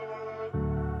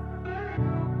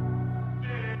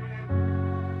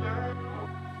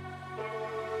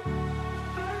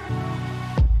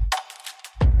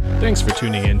Thanks for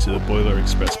tuning in to the Boiler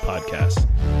Express podcast.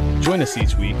 Join us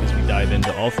each week as we dive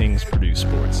into all things Purdue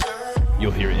sports. You'll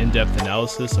hear in-depth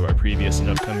analysis of our previous and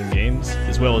upcoming games,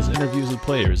 as well as interviews with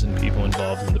players and people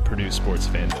involved in the Purdue sports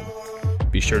fandom.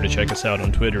 Be sure to check us out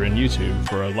on Twitter and YouTube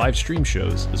for our live stream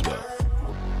shows as well.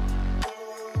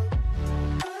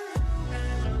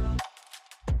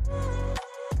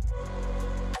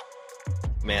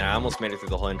 Man, I almost made it through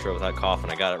the whole intro without coughing.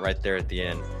 I got it right there at the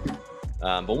end.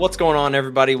 But what's going on,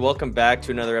 everybody? Welcome back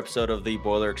to another episode of the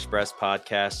Boiler Express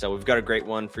podcast. So we've got a great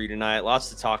one for you tonight. Lots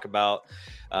to talk about.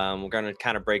 We're going to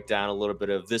kind of break down a little bit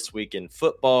of this week in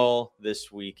football,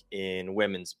 this week in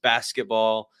women's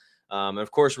basketball. And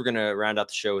of course, we're going to round out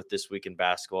the show with this week in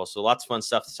basketball. So lots of fun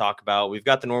stuff to talk about. We've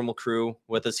got the normal crew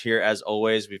with us here as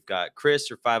always. We've got Chris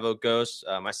or 50 Ghost,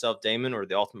 myself, Damon, or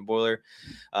the Ultimate Boiler.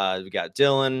 We got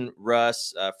Dylan,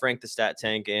 Russ, Frank the Stat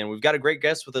Tank, and we've got a great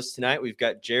guest with us tonight. We've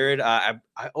got Jared. I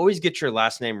always get your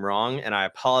last name wrong, and I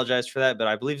apologize for that, but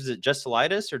I believe, is it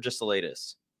Jesulaitis or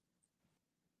Jesulaitis?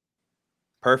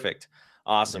 Perfect.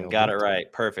 Awesome. Got it right.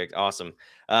 Perfect. Awesome.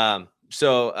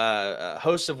 So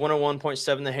host of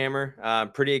 101.7 The Hammer.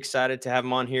 Pretty excited to have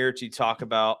him on here to talk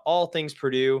about all things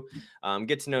Purdue,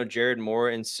 get to know Jared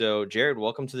more. And so, Jared,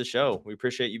 welcome to the show. We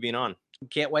appreciate you being on.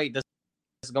 Can't wait. This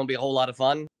is going to be a whole lot of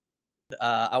fun.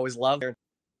 I always love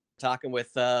talking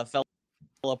with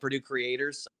fellow Purdue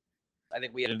creators. I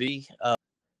think we have a community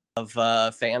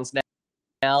of fans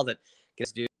now that get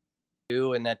to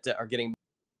do and that are getting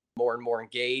more and more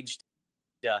engaged.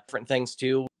 Different things,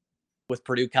 too, with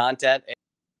Purdue content,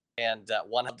 and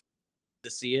one to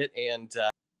see it, and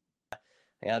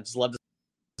I just love to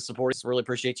support it. Really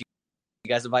appreciate you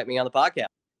guys invite me on the podcast.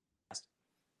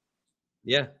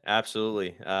 Yeah,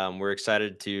 absolutely. We're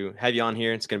excited to have you on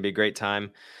here. It's going to be a great time.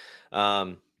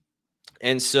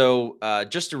 And so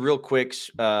just a real quick,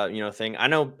 thing. I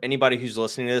know anybody who's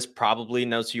listening to this probably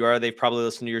knows who you are. They've probably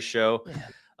listened to your show. Yeah.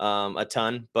 A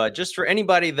ton, but just for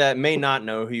anybody that may not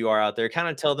know who you are out there, kind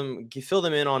of fill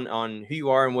them in on who you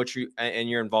are and what you and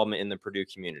your involvement in the Purdue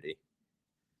community.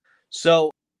 So,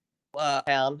 we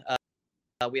have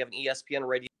an ESPN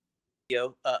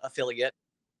radio affiliate,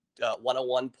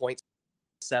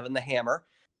 101.7 The Hammer.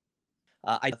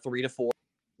 I 3 to 4,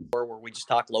 where we just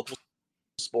talk local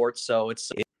sports. So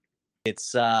it's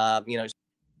some of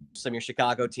your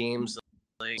Chicago teams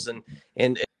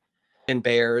and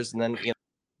Bears, and then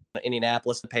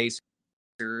Indianapolis, the Pacers,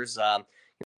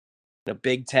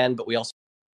 Big Ten, but we also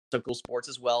cool sports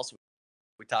as well. So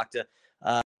we talk to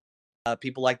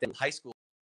people like that in high school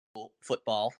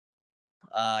football.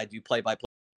 I do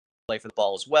play-by-play for the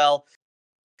ball as well.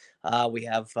 We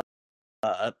have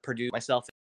Purdue, myself,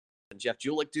 and Jeff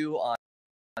Julik do on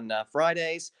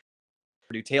Fridays.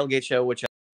 Purdue Tailgate Show, which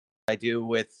I do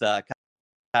with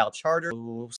Kyle Charter,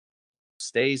 who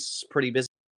stays pretty busy.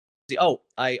 Oh,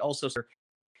 I also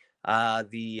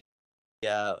the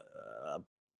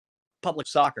public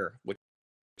soccer, which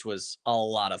was a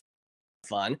lot of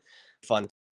fun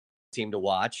team to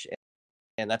watch,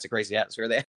 and that's a crazy atmosphere.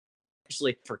 They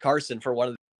actually, for Carson, for one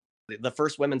of the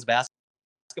first women's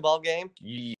basketball game,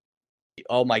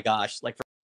 oh my gosh, like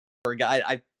for a guy,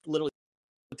 I literally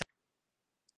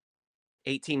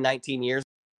 18, 19 years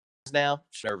now,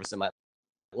 nervous in my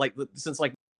since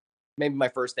maybe my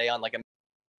first day on a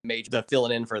major, the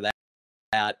filling in for that.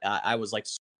 I was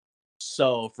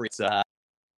so free.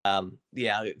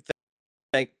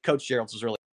 Thank Coach Gerald was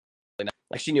really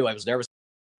nice. She knew I was nervous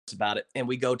about it, and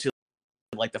we go to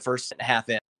the first half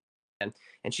in, and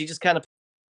she just kind of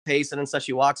pacing and stuff.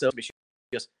 She walks over to me. She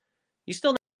goes, "You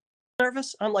still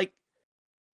nervous?" I'm like,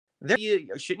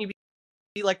 "Shouldn't you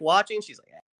be watching?" She's like,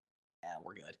 "Yeah,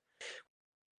 we're good."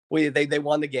 They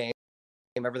won the game.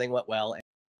 Everything went well,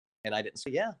 and I didn't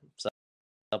say yeah. So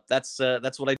that's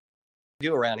what I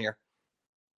do around here.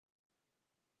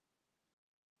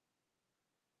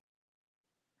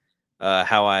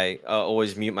 How I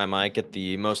always mute my mic at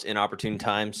the most inopportune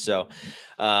times. So,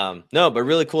 no, but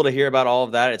really cool to hear about all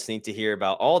of that. It's neat to hear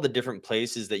about all the different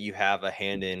places that you have a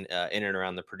hand in and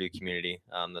around the Purdue community.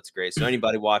 That's great. So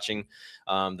anybody watching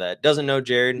that doesn't know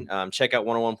Jared, check out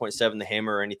 101.7 The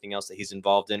Hammer or anything else that he's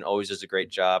involved in. Always does a great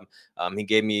job. He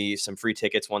gave me some free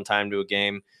tickets one time to a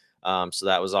game. So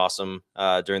that was awesome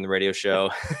during the radio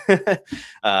show.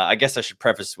 I guess I should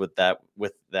preface with that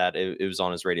it was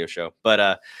on his radio show,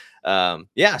 but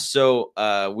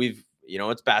so we've,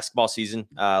 it's basketball season,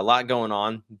 a lot going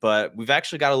on, but we've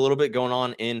actually got a little bit going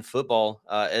on in football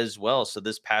as well. So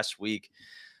this past week,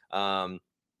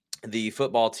 the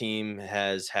football team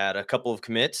has had a couple of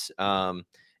commits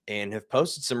and have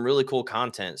posted some really cool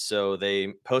content. So they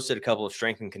posted a couple of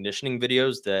strength and conditioning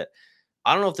videos that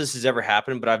I don't know if this has ever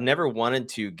happened, but I've never wanted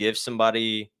to give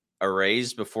somebody a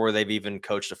raise before they've even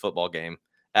coached a football game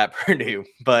at Purdue.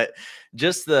 But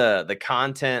just the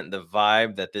content, the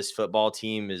vibe that this football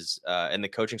team is and the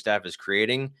coaching staff is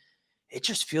creating, it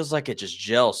just feels like it just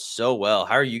gels so well.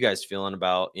 How are you guys feeling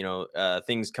about,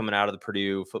 things coming out of the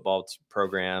Purdue football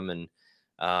program and,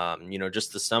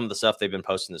 just some of the stuff they've been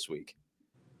posting this week?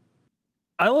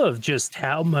 I love just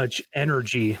how much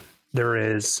energy there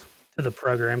is to the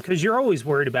program, because you're always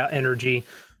worried about energy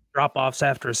drop-offs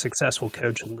after a successful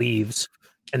coach leaves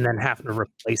and then having to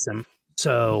replace him.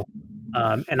 So,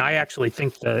 and I actually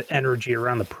think the energy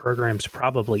around the program is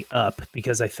probably up,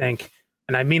 because I think,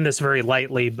 and I mean this very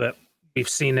lightly, but we've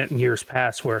seen it in years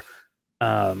past where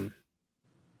the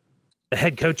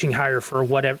head coaching hire for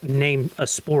whatever, name a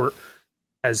sport,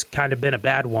 has kind of been a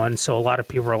bad one. So a lot of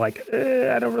people are like,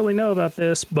 I don't really know about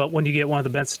this. But when you get one of the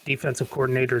best defensive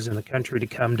coordinators in the country to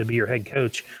come to be your head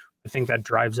coach, I think that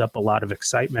drives up a lot of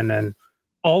excitement. And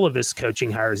all of his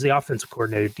coaching hires, the offensive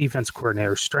coordinator, defensive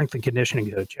coordinator, strength and conditioning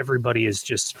coach, everybody is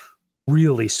just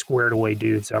really squared away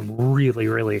dudes. I'm really,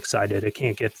 really excited. I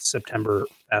can't get September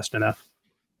fast enough.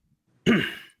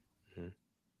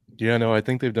 Yeah, no, I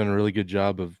think they've done a really good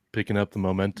job of picking up the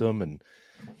momentum and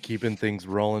keeping things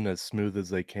rolling as smooth as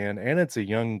they can. And it's a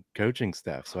young coaching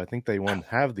staff, so I think they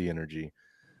have the energy.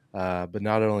 But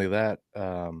not only that,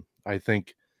 I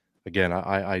think, again,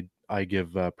 I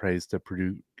give praise to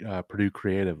Purdue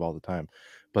Creative all the time,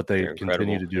 but they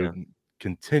continue to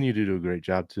do a great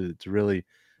job to really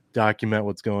document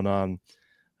what's going on.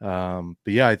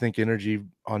 But yeah, I think energy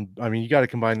you got to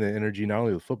combine the energy not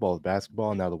only with football, with basketball,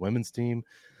 and now the women's team.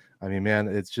 I mean, man,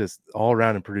 it's just all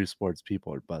around in Purdue sports,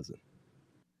 people are buzzing.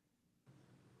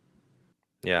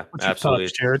 Yeah, What's absolutely.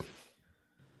 Your thoughts,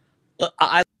 Jared?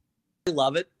 I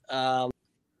love it.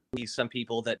 Some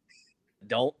people that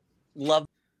don't love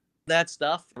that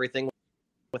stuff, everything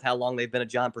with how long they've been a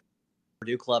John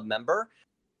Purdue Club member.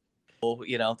 Well,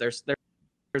 there's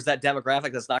that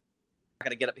demographic that's not going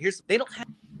to get up. They don't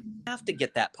have to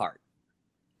get that part.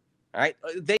 All right,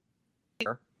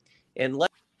 unless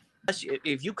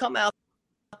if you come out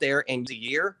there and a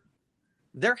year,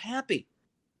 they're happy.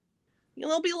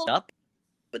 They'll be a little up,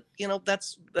 but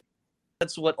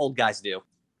that's what old guys do.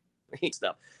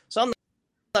 Stuff. So I'm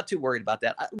not too worried about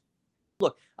that.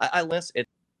 I listen.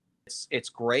 It's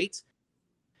great.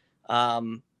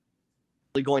 Really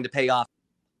going to pay off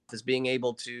is being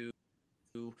able to,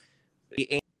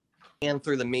 and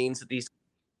through the means that these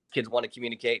kids want to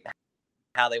communicate,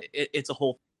 how it's a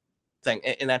whole thing,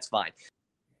 and that's fine.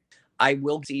 I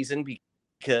will season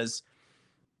because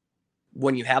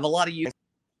when you have a lot of youth,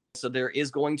 so there is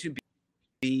going to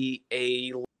be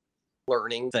a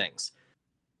learning things.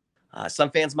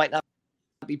 Some fans might not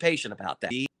be patient about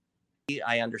that.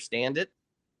 I understand it.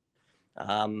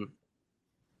 I'm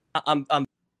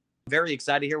very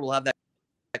excited here. We'll have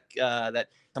that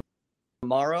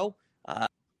tomorrow.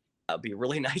 It'll be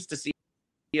really nice to see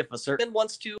if a certain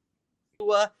wants to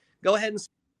go ahead and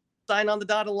sign on the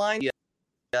dotted line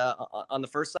on the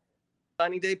first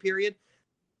signing day period.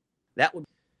 That would,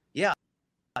 yeah.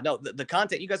 No, the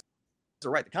content, you guys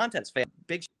are right. The content's fan.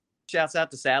 Big shouts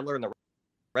out to Sadler and the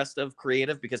rest of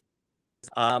Creative, because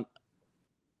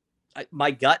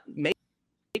my gut, maybe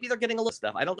they're getting a little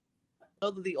stuff. I don't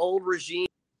know that the old regime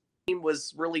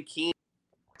was really keen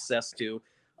access to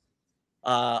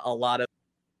a lot of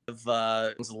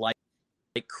things like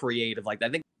Creative. Like, I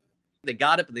think they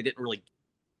got it, but they didn't really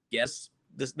guess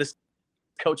this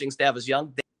coaching staff is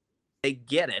young. They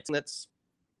get it, and that's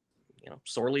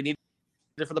sorely needed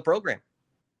for the program.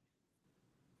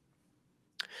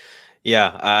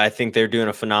 Yeah, I think they're doing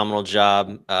a phenomenal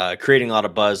job creating a lot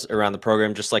of buzz around the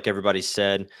program, just like everybody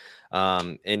said.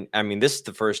 And I mean, this is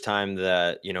the first time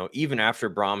that, even after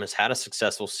Braum has had a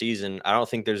successful season, I don't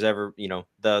think there's ever,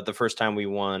 the first time we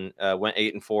went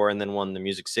 8-4 and then won the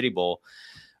Music City Bowl.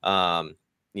 I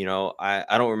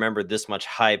don't remember this much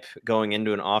hype going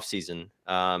into an off season.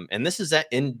 And this is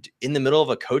in the middle of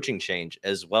a coaching change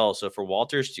as well. So for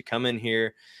Walters to come in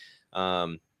here,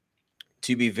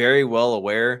 to be very well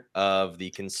aware of the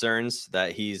concerns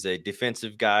that he's a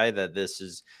defensive guy, that this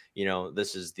is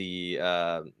the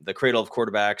cradle of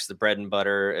quarterbacks, the bread and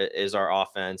butter is our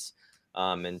offense.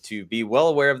 And to be well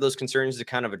aware of those concerns, to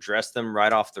kind of address them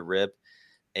right off the rip,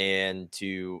 and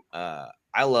to,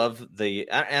 I love I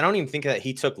don't even think that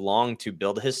he took long to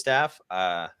build his staff.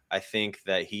 I think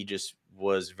that he just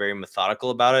was very methodical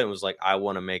about it and was like, I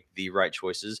want to make the right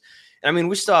choices. And I mean,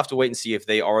 we still have to wait and see if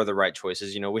they are the right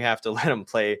choices. We have to let them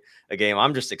play a game.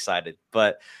 I'm just excited,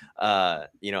 but I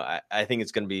think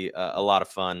it's going to be a lot of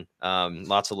fun.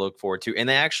 Lots to look forward to. And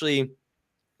they actually,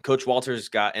 Coach Walters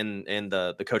got and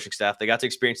the coaching staff, they got to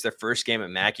experience their first game at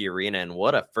Mackey Arena, and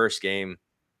what a first game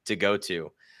to go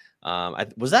to.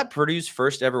 Was that Purdue's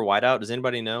first ever whiteout? Does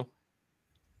anybody know?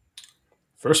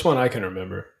 First one I can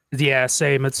remember. Yeah,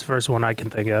 same. It's the first one I can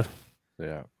think of.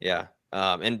 Yeah.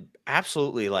 And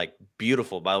absolutely like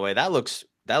beautiful, by the way. That looked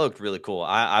really cool.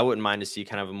 I wouldn't mind to see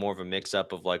kind of more of a mix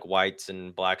up of like whites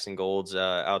and blacks and golds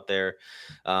out there,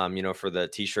 for the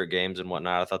t-shirt games and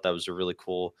whatnot. I thought that was a really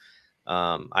cool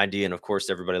idea. And of course,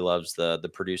 everybody loves the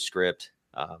Purdue script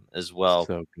as well.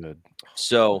 So good.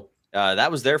 So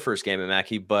that was their first game at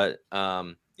Mackey, but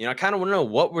I kind of want to know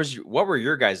what were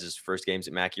your guys' first games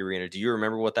at Mackey Arena? Do you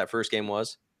remember what that first game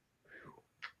was?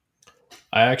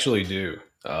 I actually do.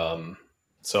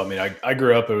 So I mean, I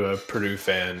grew up a Purdue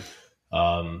fan.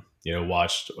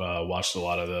 Watched a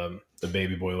lot of the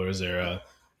Baby Boilers era.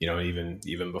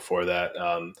 Even before that.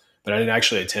 But I didn't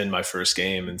actually attend my first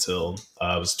game until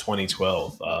it was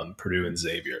 2012. Purdue and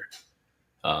Xavier.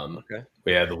 Okay.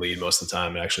 We had the lead most of the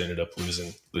time and actually ended up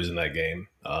losing that game.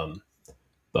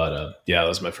 But that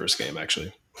was my first game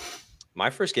actually. My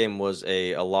first game was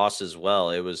a loss as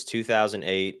well. It was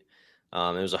 2008. It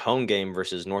was a home game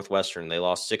versus Northwestern. They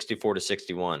lost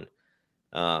 64-61.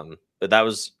 But that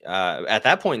was at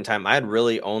that point in time, I had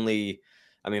really only,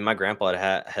 my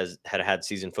grandpa had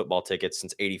season football tickets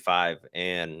since '85.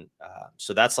 And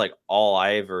so that's like all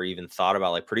I ever even thought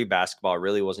about. Like Purdue basketball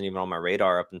really wasn't even on my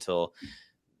radar up until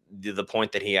the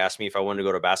point that he asked me if I wanted to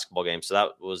go to a basketball game. So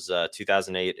that was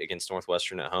 2008 against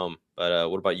Northwestern at home. But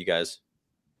what about you guys?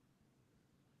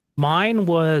 Mine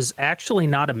was actually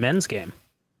not a men's game.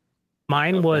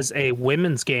 Mine was a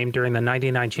women's game during the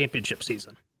 99 championship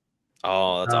season.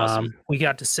 Oh, that's awesome. We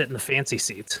got to sit in the fancy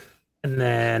seats. And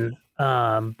then,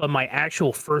 but my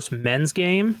actual first men's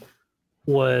game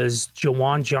was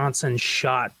Jawan Johnson's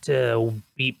shot to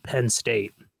beat Penn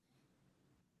State.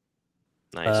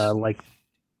 Nice. Like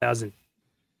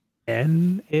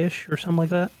 2010-ish or something like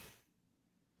that.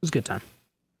 It was a good time.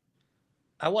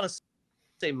 I want to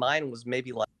say mine was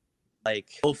maybe like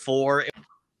 04.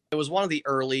 It was one of the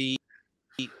early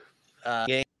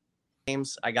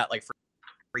games. I got like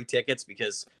free tickets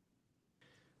because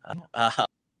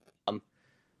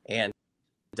and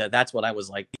that's when I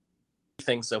was like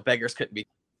things, so beggars couldn't be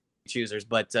choosers.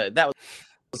 But that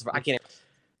was I can't.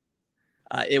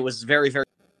 It was very, very,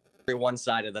 very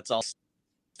one-sided. That's all.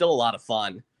 Still a lot of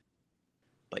fun.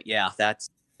 But yeah, that's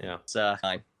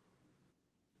fine.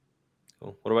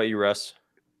 Cool. What about you, Russ?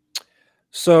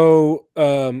 So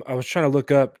I was trying to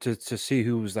look up to see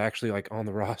who was actually like on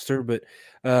the roster, but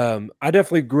I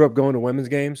definitely grew up going to women's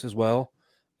games as well.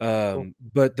 Cool.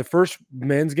 But the first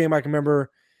men's game I can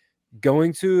remember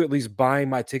going to, at least buying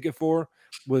my ticket for,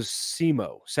 was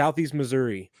SEMO, Southeast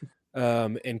Missouri.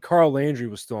 And Carl Landry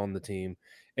was still on the team,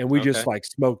 and we just like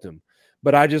smoked him.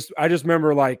 But I just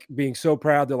remember like being so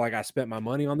proud that like I spent my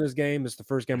money on this game. It's the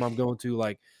first game I'm going to.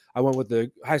 Like I went with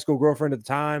the high school girlfriend at the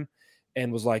time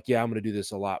and was like, yeah, I'm going to do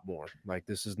this a lot more. Like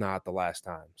this is not the last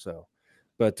time. So,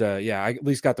 but I at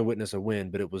least got to witness a win,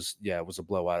 but it was a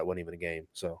blowout. It wasn't even a game.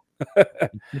 So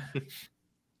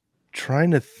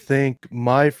trying to think,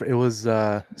 it was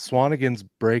Swanigan's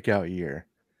breakout year.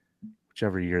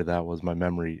 Whichever year that was, my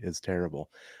memory is terrible.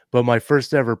 But my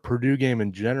first ever Purdue game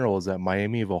in general was at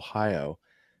Miami of Ohio.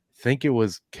 I think it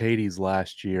was Katie's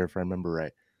last year, if I remember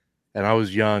right. And I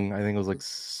was young. I think it was like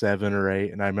 7 or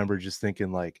 8. And I remember just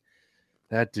thinking like,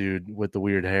 that dude with the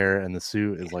weird hair and the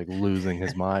suit is like losing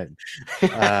his mind.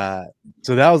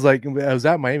 So that was like, I was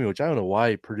at Miami, which I don't know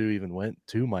why Purdue even went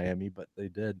to Miami, but they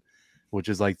did, which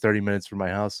is like 30 minutes from my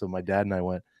house. So my dad and I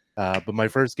went. But my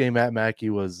first game at Mackey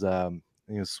was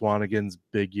Swanigan's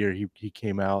big year. He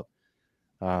came out.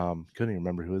 Couldn't even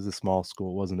remember who. It was a small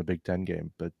school. It wasn't a Big Ten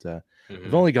game, but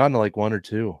I've only gone to like 1 or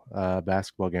 2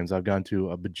 basketball games. I've gone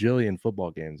to a bajillion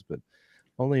football games, but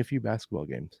only a few basketball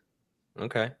games.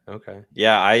 Okay.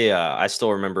 Yeah, I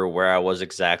still remember where I was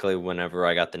exactly whenever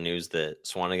I got the news that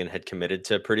Swanigan had committed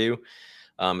to Purdue.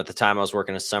 At the time, I was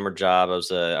working a summer job.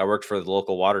 I worked for the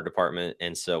local water department,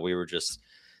 and so we were just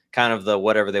kind of the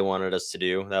whatever they wanted us to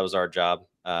do. That was our job.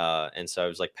 And so I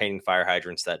was like painting fire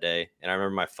hydrants that day. And I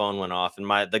remember my phone went off,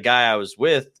 and the guy I was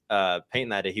with painting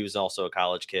that day, he was also a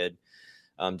college kid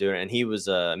doing it. And he was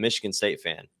a Michigan State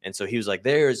fan. And so he was like,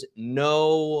 there's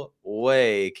no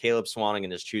way Caleb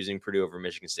Swanigan is choosing Purdue over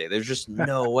Michigan State. There's just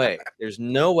no way. There's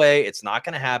no way. It's not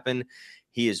going to happen.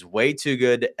 He is way too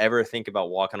good to ever think about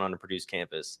walking onto Purdue's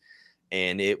campus.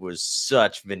 And it was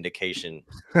such vindication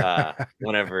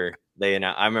whenever they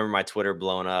announced. I remember my Twitter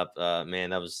blowing up. Man,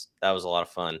 that was a lot of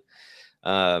fun.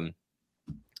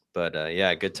 But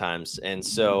yeah, good times. And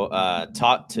so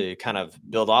taught to kind of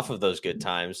build off of those good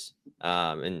times.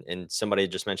 And somebody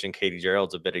just mentioned Katie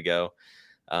Gerald's a bit ago.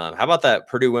 How about that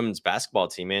Purdue women's basketball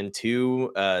team, man?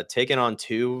 Taking on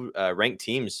two ranked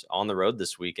teams on the road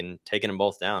this week and taking them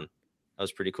both down. That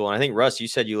was pretty cool. And I think, Russ, you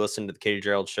said you listened to the Katie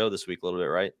Gerald show this week a little bit,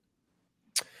 right?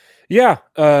 Yeah,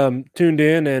 tuned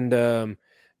in and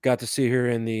got to see her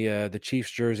in the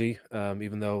Chiefs jersey,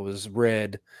 even though it was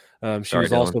red. She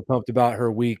was also pumped about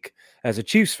her week as a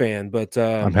Chiefs fan, but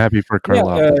I'm happy for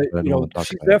Carla.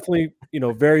 She's definitely,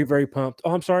 very, very pumped.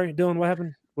 Oh, I'm sorry, Dylan, what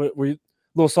happened? Were you a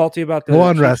little salty about that? Go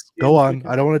on, Russ. Go on.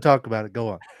 I don't want to talk about it. Go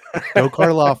on. Go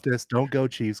Karlaftis. Don't go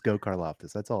Chiefs. Go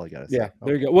Karlaftis. That's all I got to say. Yeah,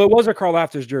 there you go. Well, it was a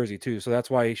Karlaftis jersey too, so that's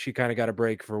why she kind of got a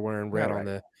break for wearing red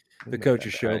on the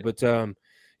coaches show. Right. But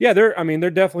yeah, they're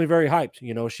definitely very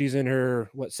hyped. She's in her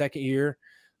second year,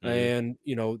 and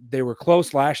they were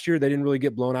close last year. They didn't really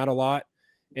get blown out a lot,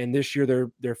 and this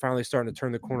year they're finally starting to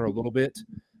turn the corner a little bit.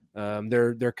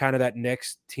 They're kind of that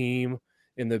next team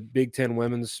in the Big Ten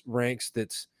women's ranks.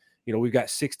 That's we've got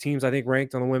 6 teams I think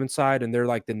ranked on the women's side, and they're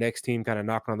like the next team kind of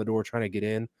knocking on the door trying to get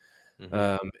in.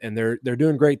 And they're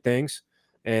doing great things,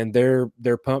 and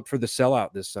they're pumped for the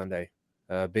sellout this Sunday,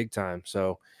 big time.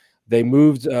 So. They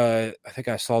moved. I think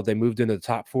I saw they moved into the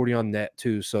top 40 on net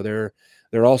too. So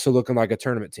they're also looking like a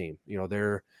tournament team.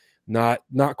 They're not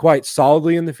quite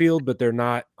solidly in the field, but they're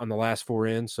not on the last 4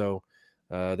 in. So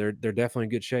they're definitely in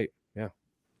good shape. Yeah.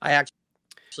 I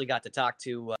actually got to talk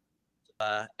to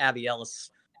Abby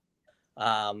Ellis,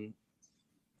 and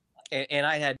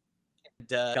I had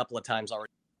a couple of times already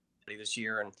this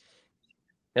year,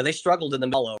 and they struggled in the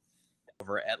middle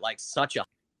over at like such a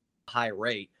high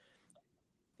rate.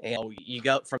 And you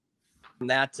go from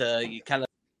that to you kind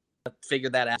of figure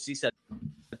that out. She said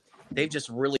they've just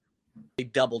really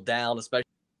doubled down, especially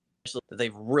that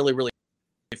they've really, really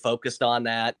focused on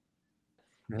that.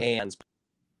 And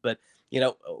but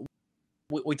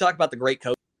we talk about the great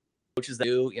coaches that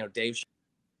do. Dave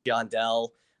Shondell,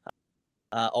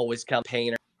 always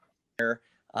campaigner.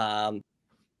 I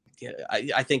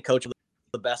think coach of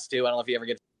the best too. I don't know if you ever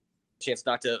get a chance to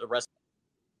talk to a wrestling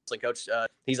coach.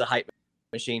 He's a hype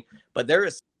machine, but there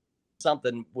is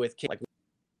something with Kim, like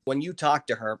when you talk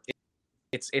to her,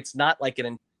 it's not like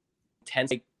an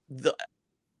intense.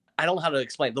 I don't know how to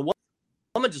explain. The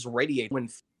woman just radiates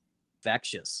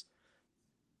infectious.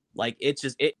 Like it's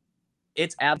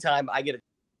it's ab time. I get a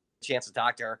chance to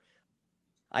talk to her.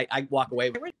 I walk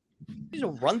away. Ready to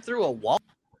run through a wall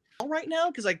right now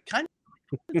because I kind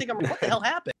of think what the hell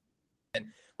happened.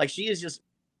 Like she's just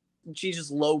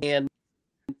low, and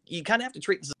you kind of have to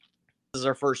treat this. This is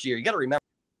her first year. You got to remember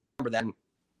that.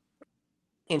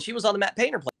 And she was on the Matt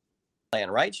Painter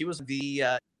plan, right? She was the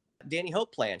Danny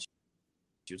Hope plan.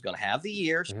 She was going to have the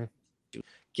year,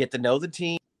 get to know the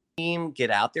team, get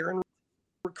out there and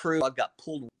recruit. I got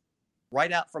pulled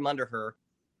right out from under her,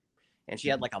 and she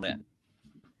had like a man.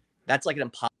 That's like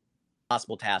an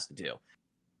impossible task to do.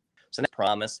 So that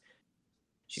promise,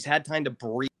 she's had time to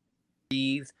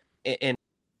breathe in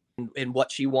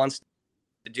what she wants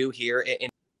to do here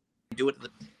and do it,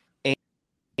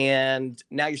 and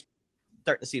now you're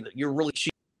starting to see that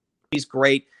she's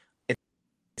great.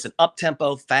 It's an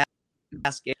up-tempo, fast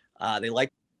game. They like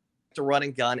to run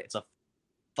and gun. It's a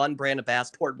fun brand of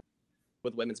basketball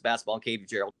with women's basketball and Katie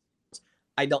Gerald.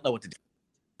 I don't know what to do.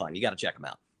 Fun. You got to check them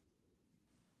out.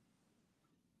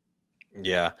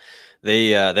 Yeah,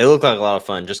 they look like a lot of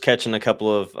fun. Just catching a couple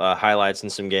of highlights in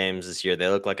some games this year. They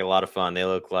look like a lot of fun. They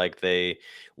look like they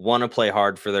want to play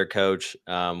hard for their coach,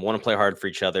 want to play hard for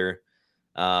each other.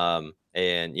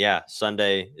 And yeah,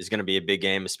 Sunday is going to be a big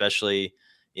game, especially,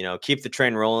 keep the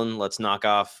train rolling. Let's knock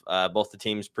off both the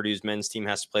teams. Purdue's men's team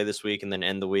has to play this week and then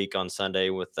end the week on Sunday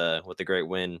with a great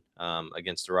win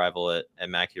against a rival at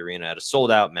Mackey Arena, at a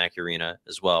sold-out Mackey Arena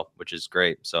as well, which is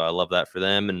great. So I love that for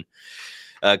them. And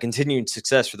continued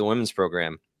success for the women's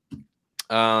program.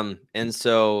 And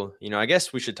so, I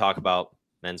guess we should talk about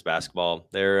men's basketball.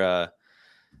 They're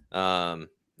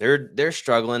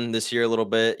struggling this year a little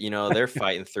bit. They're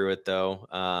fighting through it though.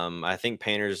 I think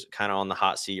Painter's kind of on the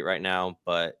hot seat right now,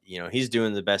 but he's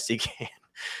doing the best he can.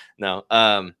 No.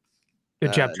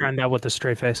 Good job trying that with a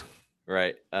straight face.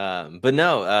 Right. But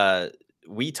no,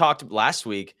 we talked last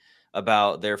week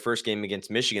about their first game against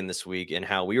Michigan this week and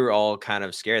how we were all kind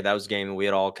of scared. That was a game we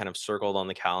had all kind of circled on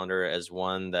the calendar as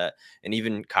one that, and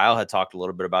even Kyle had talked a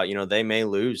little bit about, they may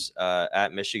lose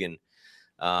at Michigan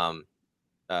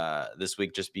this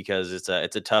week just because it's a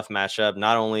tough matchup,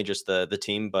 not only just the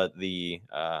team, but the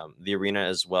arena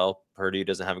as well. Purdue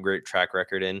doesn't have a great track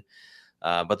record in.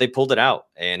 But they pulled it out,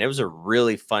 and it was a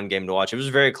really fun game to watch. It was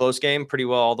a very close game, pretty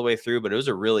well all the way through, but it was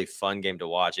a really fun game to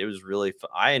watch. It was really fun.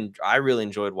 I really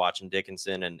enjoyed watching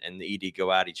Dickinson and the ED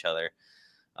go at each other.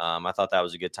 I thought that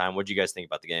was a good time. What did you guys think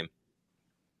about the game?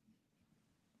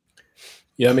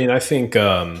 Yeah, I mean, I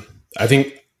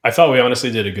thought we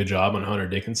honestly did a good job on Hunter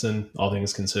Dickinson, all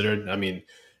things considered. I mean,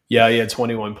 yeah, he had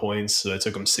 21 points, so it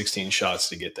took him 16 shots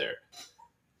to get there.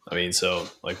 I mean, so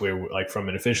from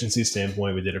an efficiency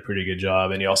standpoint, we did a pretty good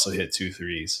job, and he also hit 2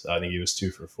 threes. I think he was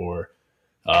 2 for 4.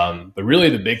 But really,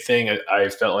 the big thing I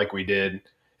felt like we did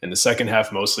in the second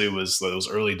half mostly was those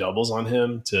early doubles on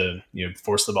him to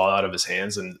force the ball out of his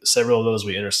hands, and several of those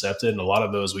we intercepted, and a lot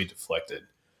of those we deflected.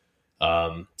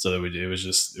 So that it was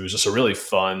just a really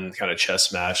fun kind of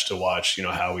chess match to watch.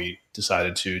 How we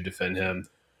decided to defend him.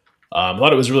 I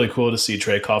thought it was really cool to see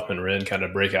Trey Kaufman-Wren kind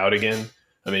of break out again.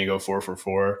 I mean, go 4 for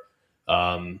 4.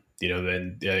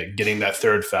 Then getting that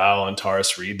third foul on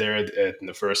Taurus Reed there in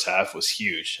the first half was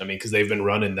huge. I mean, because they've been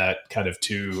running that kind of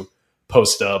 2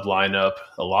 post-up lineup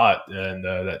a lot, and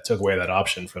that took away that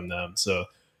option from them. So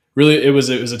really, it was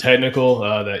a technical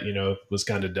that was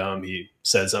kind of dumb. He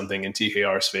said something in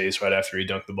TKR's face right after he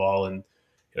dunked the ball, and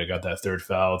got that third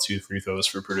foul, 2 free throws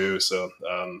for Purdue. So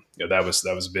that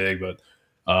was big, but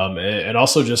and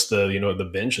also just the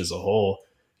bench as a whole.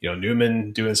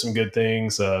 Newman doing some good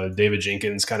things. David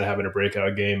Jenkins kind of having a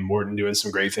breakout game. Morton doing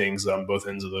some great things on both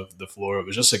ends of the floor. It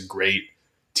was just a great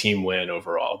team win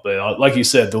overall. But like you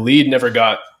said, the lead never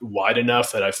got wide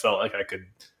enough that I felt like I could,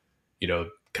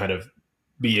 kind of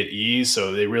be at ease.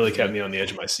 So they really kept me on the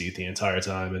edge of my seat the entire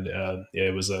time. And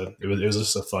it was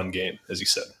just a fun game, as you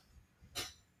said.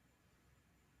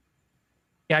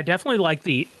 Yeah, I definitely like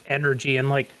the energy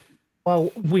and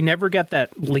well, we never got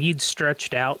that lead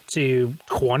stretched out to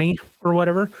 20 or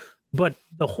whatever, but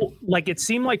the whole, it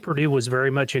seemed like Purdue was very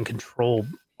much in control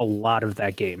a lot of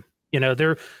that game.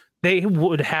 They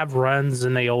would have runs,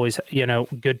 and they always,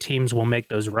 good teams will make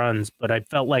those runs, but I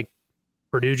felt like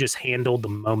Purdue just handled the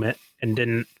moment and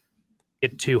didn't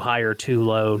get too high or too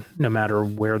low, no matter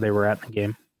where they were at in the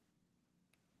game.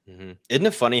 Mm-hmm. Isn't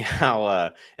it funny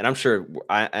how, and I'm sure,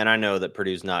 I know that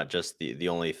Purdue's not just the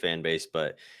only fan base,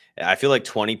 but I feel like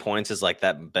 20 points is like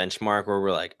that benchmark where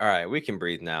we're like, all right, we can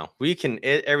breathe now.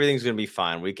 Everything's going to be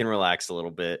fine. We can relax a little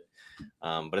bit.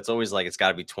 But it's always like, it's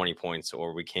got to be 20 points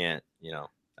or we can't,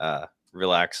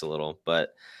 relax a little.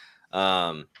 But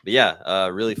yeah,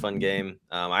 really fun game.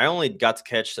 I only got to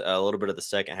catch a little bit of the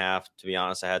second half. To be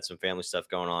honest, I had some family stuff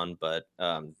going on, but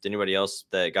did anybody else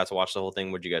that got to watch the whole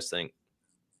thing? What did you guys think?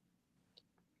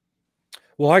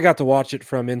 Well, I got to watch it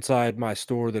from inside my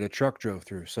store that a truck drove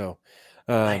through. So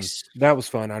nice. That was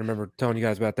fun. I remember telling you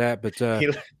guys about that, but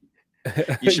you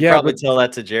should probably tell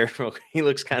that to Jared. He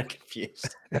looks kind of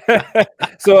confused.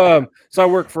 So I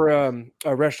work for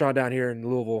a restaurant down here in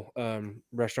Louisville,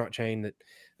 restaurant chain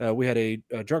that we had a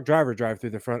drunk driver drive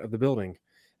through the front of the building.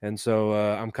 And so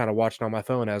I'm kind of watching on my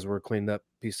phone as we're cleaning up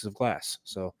pieces of glass.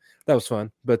 So that was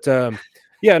fun. But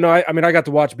yeah, no, I mean, I got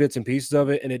to watch bits and pieces of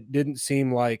it, and it didn't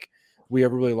seem like we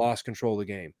ever really lost control of the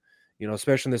game.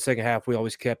 Especially in the second half, we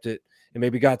always kept it and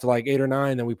maybe got to 8 or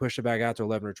 9, then we pushed it back out to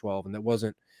 11 or 12. And that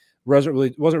wasn't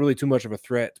really too much of a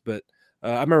threat. But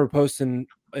I remember posting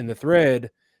in the thread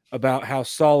about how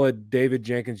solid David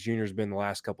Jenkins Jr. has been the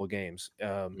last couple of games.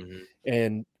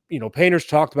 And, Painters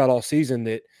talked about all season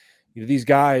that, these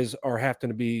guys are having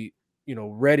to be,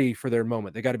 ready for their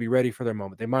moment. They got to be ready for their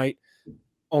moment. They might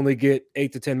only get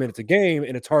 8 to 10 minutes a game,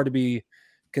 and it's hard to be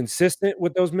consistent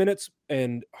with those minutes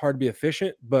and hard to be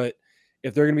efficient. But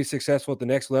if they're going to be successful at the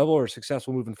next level or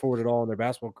successful moving forward at all in their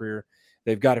basketball career,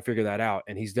 they've got to figure that out.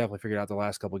 And he's definitely figured out the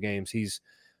last couple of games. He's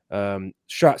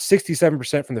shot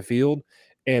 67% from the field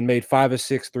and made 5 of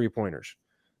 6 3-pointers.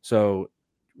 So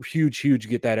huge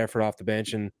get that effort off the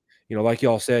bench. And, like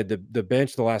y'all said, the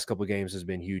bench the last couple of games has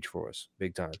been huge for us,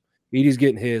 big time. Edie's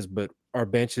getting his, but our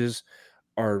benches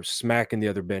are smacking the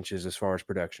other benches as far as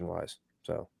production-wise.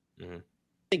 So I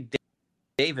think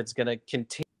David's going to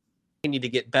continue to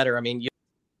get better. I mean, you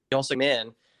also come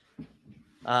in,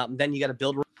 then you got to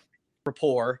build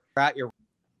rapport at your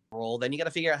role. Then you got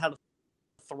to figure out how to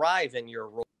thrive in your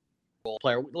role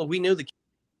player. We knew the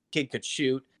kid could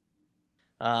shoot,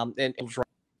 and it was a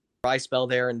dry spell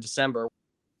there in December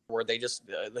where they just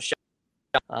the shot.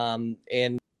 And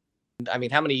I mean,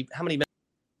 how many minutes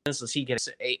does he get?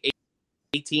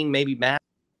 18 maybe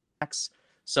max.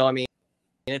 So I mean,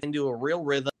 into a real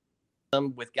rhythm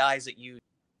with guys that you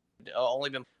only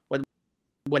been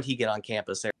when he get on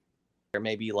campus there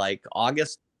maybe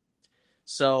August.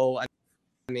 So I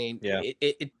mean, yeah,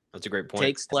 it that's a great point.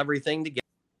 Takes everything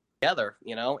together,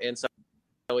 and so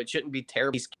it shouldn't be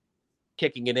terrible.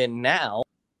 kicking it in now.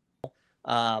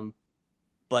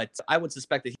 But I would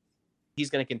suspect that he's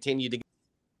going to continue to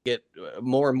get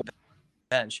more and more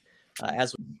bench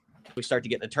as we start to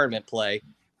get in the tournament play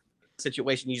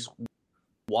situation. You just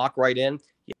walk right in.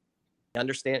 You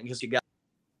understand because you can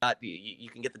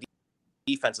get the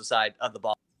defensive side of the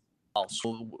ball.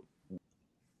 So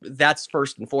that's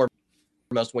first and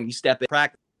foremost when you step in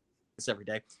practice every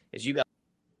day is you got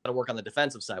to work on the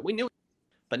defensive side. We knew it,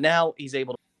 but now he's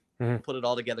able to put it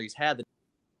all together. He's had the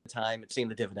time. It's seen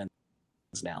the dividends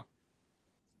now.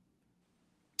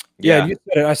 Yeah, you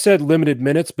said it. I said limited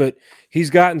minutes, but he's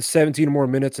gotten 17 or more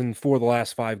minutes in 4 of the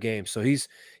last 5 games. So he's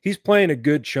playing a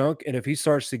good chunk, and if he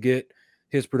starts to get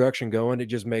his production going, it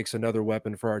just makes another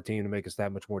weapon for our team to make us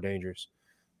that much more dangerous.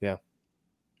 Yeah.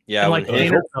 Yeah. Like no,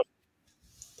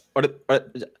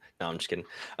 I'm just kidding.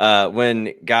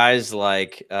 When guys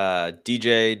like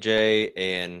DJ, Jay,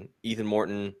 and Ethan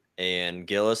Morton and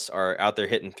Gillis are out there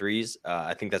hitting threes,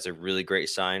 I think that's a really great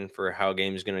sign for how a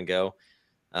game is going to go.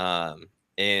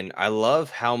 And I love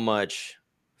how much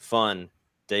fun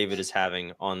David is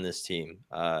having on this team.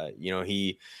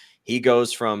 He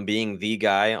goes from being the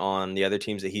guy on the other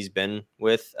teams that he's been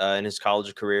with in his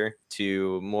college career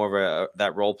to more of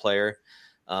that role player.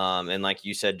 And like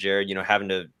you said, Jared,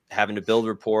 having to build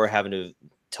rapport, having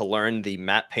to learn the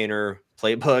Matt Painter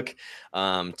playbook,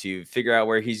 to figure out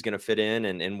where he's going to fit in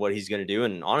and what he's going to do.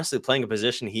 And honestly, playing a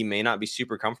position he may not be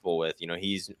super comfortable with.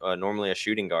 He's normally a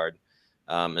shooting guard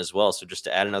as well. So just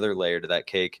to add another layer to that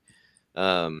cake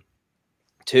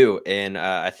too. And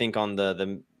I think on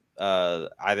the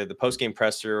either the post-game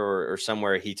presser or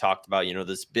somewhere he talked about,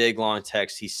 this big long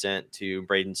text he sent to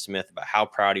Braden Smith about how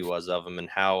proud he was of him and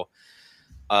how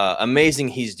amazing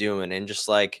he's doing. And just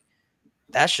like,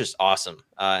 that's just awesome.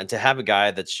 And to have a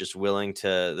guy that's just willing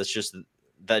to,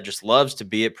 that just loves to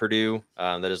be at Purdue,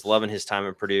 that is loving his time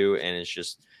at Purdue. And it's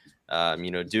just,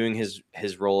 doing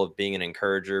his role of being an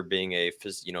encourager, being a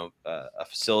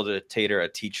facilitator, a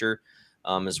teacher,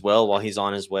 as well, while he's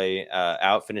on his way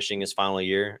out, finishing his final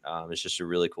year. It's just a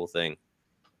really cool thing.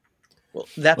 Well,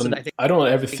 that's what I think. I don't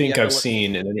ever think I've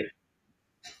seen an interview.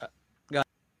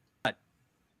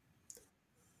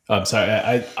 I'm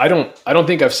sorry. I don't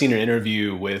think I've seen an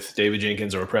interview with David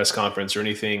Jenkins or a press conference or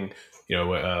anything,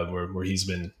 where he's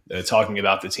been talking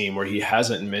about the team where he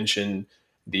hasn't mentioned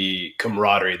the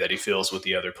camaraderie that he feels with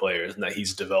the other players and that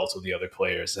he's developed with the other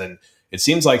players. And it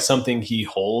seems like something he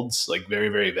holds like very,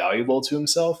 very valuable to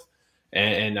himself.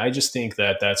 And I just think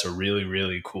that that's a really,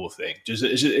 really cool thing.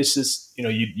 It's just,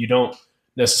 you don't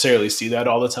necessarily see that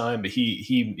all the time, but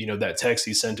he, that text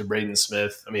he sent to Braden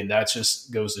Smith, I mean, that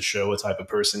just goes to show what type of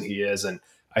person he is. And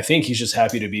I think he's just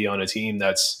happy to be on a team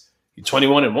that's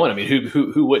 21-1. I mean,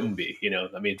 who wouldn't be,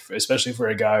 I mean, especially for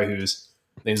a guy who's,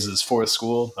 I think this is his 4th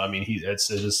school. I mean, it's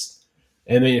just,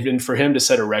 and then for him to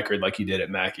set a record like he did at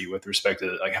Mackey with respect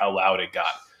to like how loud it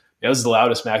got. That was the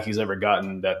loudest Mackey's ever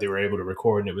gotten that they were able to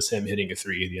record, and it was him hitting a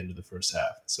 3 at the end of the first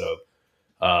half. So,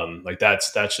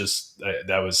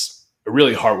 that was a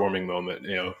really heartwarming moment,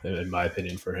 in my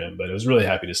opinion, for him. But I was really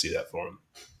happy to see that for him.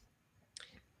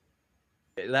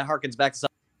 That harkens back to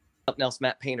something else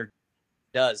Matt Painter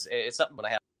does. It's something when I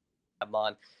have him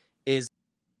on is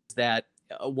that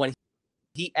when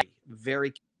he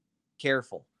very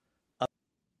careful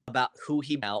about who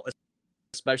he out,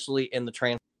 especially in the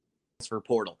transfer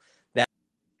portal, that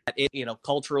it,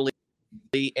 culturally,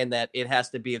 and that it has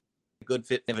to be a good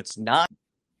fit. If it's not,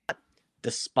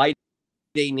 despite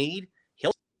they need,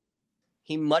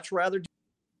 he much rather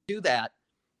do that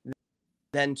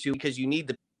than because you need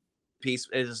the piece.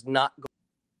 It is not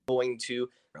going to.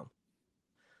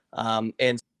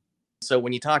 And so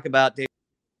when you talk about David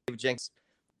Jenkins,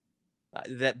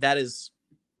 that is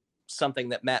something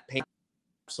that Matt Painter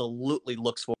absolutely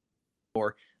looks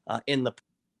for in the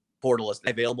portal is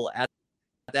available at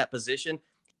that position.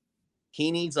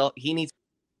 He needs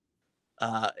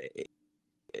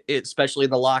especially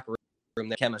in the locker room,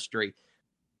 the chemistry.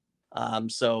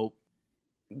 So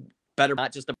better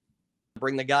not just to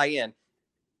bring the guy in.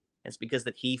 It's because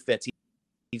that he fits.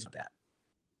 He's that.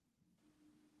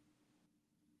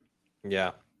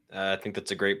 Yeah. I think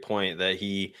that's a great point that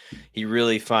he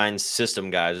really finds system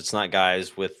guys. It's not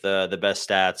guys with the best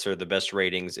stats or the best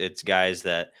ratings. It's guys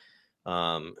that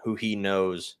who he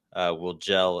knows will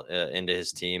gel into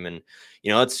his team. And,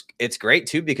 it's great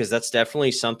too, because that's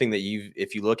definitely something that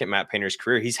if you look at Matt Painter's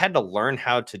career, he's had to learn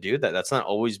how to do that. That's not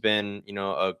always been,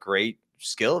 a great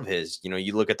skill of his.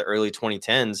 You look at the early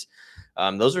 2010s,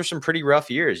 those are some pretty rough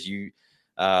years.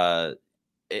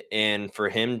 And for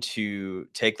him to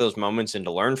take those moments and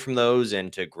to learn from those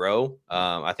and to grow,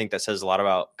 I think that says a lot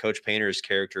about Coach Painter's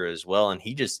character as well. And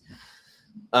he just,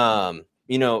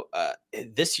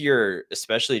 This year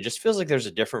especially, it just feels like there's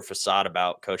a different facade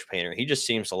about Coach Painter. He just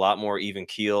seems a lot more even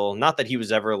keel. Not that he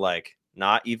was ever like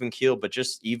not even keel, but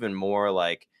just even more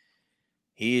like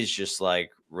he's just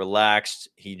like relaxed.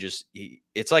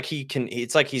 It's like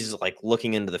he's like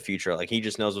looking into the future. Like he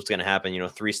just knows what's going to happen,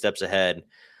 3 steps ahead.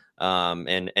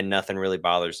 And nothing really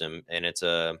bothers him. And it's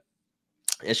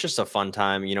just a fun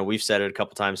time. We've said it a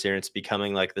couple times here, and it's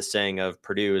becoming like the saying of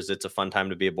Purdue is it's a fun time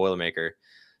to be a Boilermaker.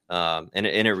 And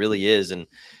it really is. And,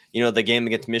 the game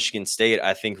against Michigan State,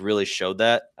 I think really showed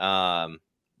that.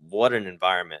 What an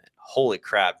environment. Holy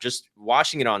crap. Just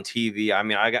watching it on TV. I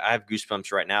mean, I have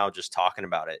goosebumps right now just talking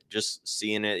about it, just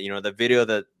seeing it, the video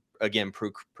that, again,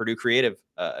 Purdue Creative,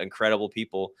 incredible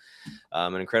people,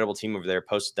 an incredible team over there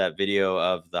posted that video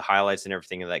of the highlights and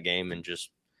everything of that game. And just,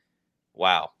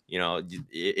 wow.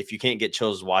 If you can't get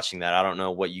chills watching that, I don't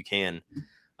know what you can,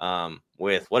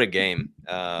 with what a game.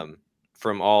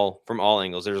 From all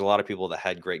angles. There's a lot of people that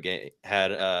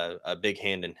had a big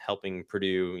hand in helping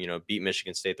Purdue, beat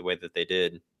Michigan State the way that they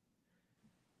did.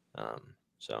 Yeah,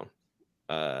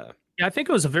 I think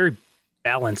it was a very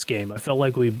balanced game. I felt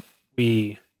like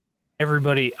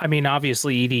everybody, I mean,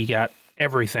 obviously Edie got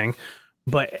everything,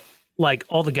 but like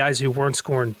all the guys who weren't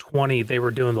scoring 20, they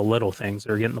were doing the little things.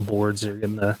 They were getting the boards, they were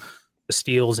getting the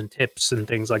steals and tips and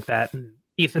things like that. And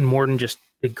Ethan Morton just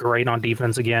did great on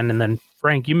defense again. And then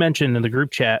Frank, you mentioned in the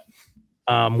group chat,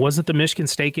 was it the Michigan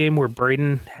State game where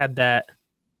Braden had that,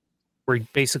 where he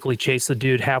basically chased the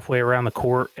dude halfway around the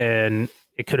court and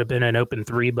it could have been an open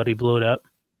 3, but he blew it up?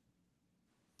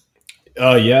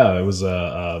 Yeah, it was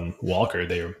Walker.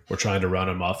 They were trying to run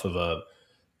him off of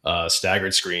a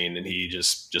staggered screen, and he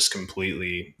just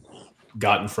completely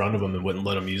got in front of him and wouldn't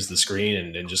let him use the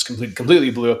screen, and just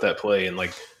completely blew up that play. And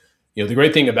like, the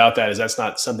great thing about that is that's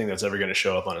not something that's ever going to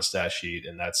show up on a stat sheet.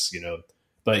 And that's,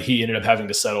 but he ended up having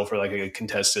to settle for like a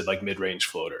contested, like mid-range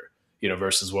floater,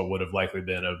 versus what would have likely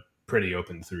been a pretty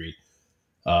open 3.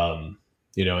 And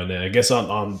then I guess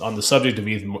on the subject of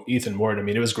Ethan Morton, I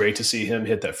mean, it was great to see him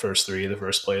hit that first 3, the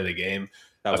first play of the game.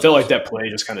 I feel like that play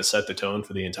just kind of set the tone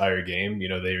for the entire game.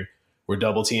 They were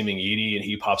double teaming Edie, and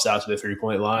he pops out to the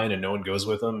 3-point line, and no one goes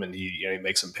with him, and he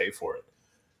makes him pay for it.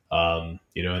 In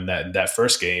that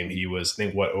first game, he was, I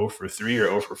think, 0 for 3 or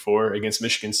 0 for 4 against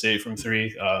Michigan State from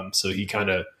 3. So he kind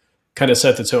of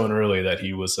set the tone early that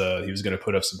he was going to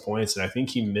put up some points, and I think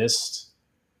he missed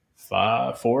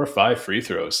 4 or 5 free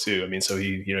throws too. I mean, so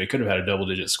he could have had a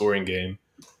double-digit scoring game.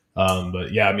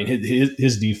 But yeah, I mean,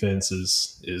 his defense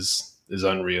is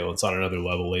unreal. It's on another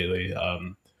level lately.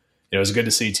 It was good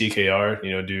to see TKR,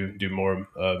 do more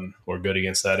good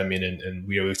against that. I mean, and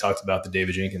we've talked about the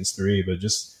David Jenkins 3, but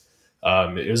just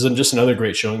it was just another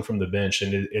great showing from the bench.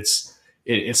 And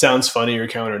it sounds funny or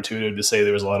counterintuitive to say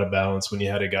there was a lot of balance when you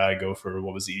had a guy go for,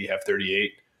 what was he have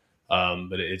 38.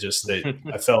 But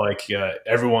I felt like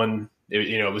everyone,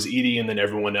 it was Edie and then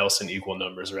everyone else in equal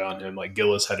numbers around him. Like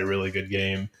Gillis had a really good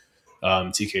game.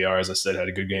 TKR, as I said, had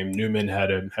a good game. Newman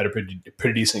had a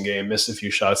pretty decent game. Missed a few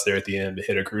shots there at the end, but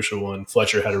hit a crucial one.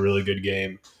 Fletcher had a really good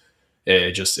game.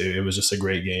 It was just a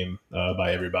great game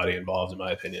by everybody involved, in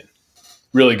my opinion.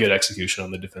 Really good execution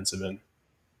on the defensive end.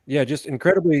 Yeah, just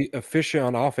incredibly efficient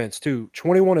on offense too.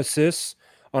 21 assists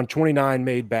on 29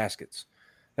 made baskets.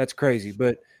 That's crazy.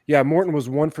 But yeah, Morton was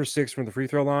 1 for 6 from the free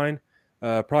throw line.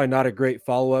 Probably not a great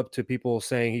follow up to people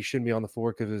saying he shouldn't be on the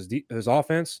floor because of his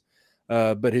offense.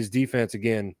 But his defense,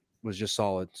 again, was just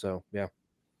solid. So, yeah.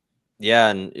 Yeah,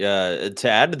 and to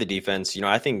add to the defense,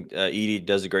 I think Edie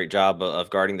does a great job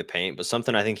of guarding the paint. But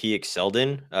something I think he excelled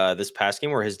in this past game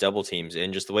were his double teams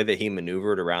and just the way that he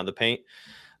maneuvered around the paint.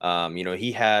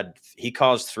 He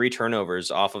caused 3 turnovers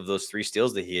off of those 3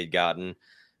 steals that he had gotten,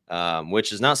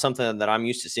 which is not something that I'm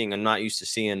used to seeing. I'm not used to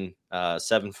seeing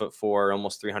 7'4",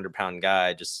 almost 300-pound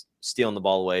guy just stealing the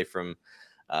ball away from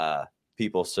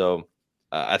people. So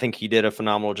I think he did a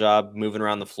phenomenal job moving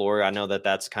around the floor. I know that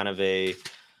that's kind of a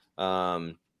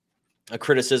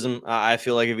criticism. I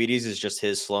feel like of Edie's is just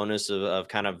his slowness of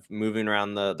kind of moving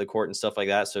around the court and stuff like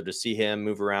that. So to see him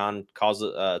move around, cause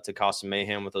some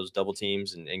mayhem with those double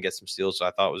teams and get some steals, so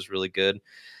I thought was really good.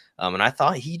 And I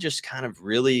thought he just kind of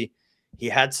really, he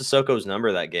had Sissoko's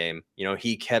number that game.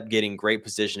 He kept getting great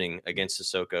positioning against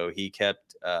Sissoko. He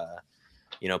kept,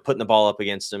 putting the ball up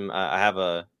against him. I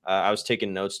was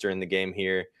taking notes during the game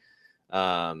here.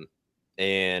 I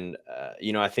think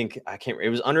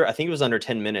it was under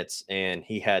 10 minutes and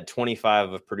he had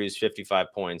 25 of Purdue's 55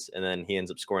 points. And then he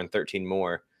ends up scoring 13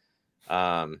 more.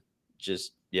 You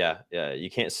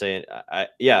can't say it.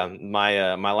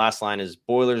 My last line is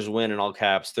Boilers win in all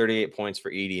caps, 38 points for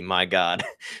Edie. My God.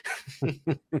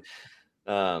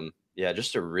 yeah,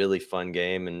 just a really fun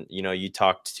game. And, you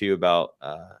talked too about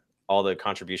all the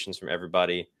contributions from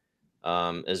everybody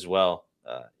as well.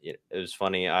 It was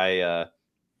funny. I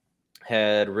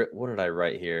what did I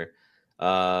write here?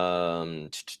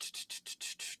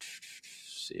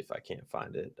 See if I can't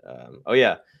find it. There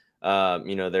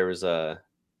was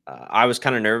I was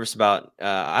kind of nervous about,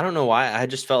 I don't know why. I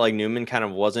just felt like Newman kind of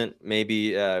wasn't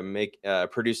maybe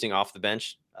producing off the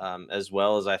bench as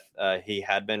well as he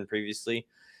had been previously.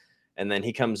 And then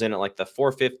he comes in at like the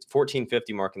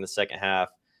 1450 mark in the second half.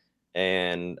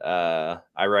 And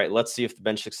I write, let's see if the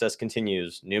bench success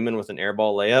continues. Newman with an air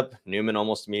ball layup. Newman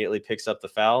almost immediately picks up the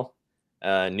foul.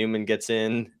 Newman gets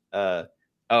in.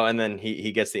 And then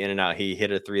he gets the in and out. He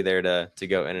hit a three there to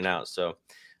go in and out. So,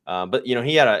 but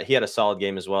he had a solid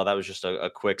game as well. That was just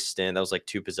a quick stint. That was like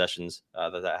 2 possessions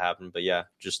that happened. But yeah,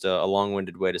 just a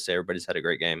long-winded way to say everybody's had a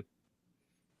great game.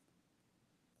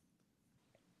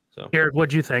 So, Jared,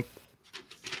 what'd you think?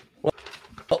 Well,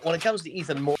 when it comes to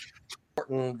Ethan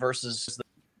Morton versus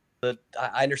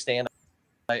I understand.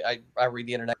 I read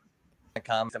the internet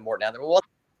comments and Morton out there. Well,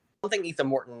 one thing Ethan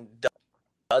Morton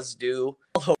does do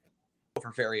over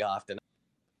very often.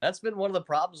 That's been one of the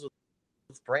problems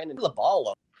with Brandon, the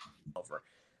ball over.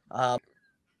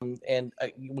 And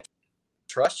we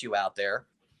trust you out there.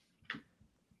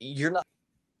 You're not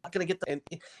going to get the.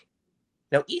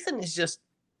 Now, Ethan is just.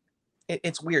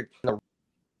 It's weird. In the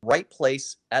right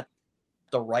place at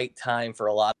the right time for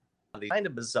a lot of these. Kind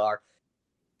of bizarre.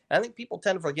 And I think people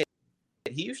tend to forget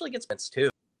he usually gets minutes too.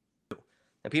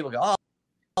 And people go,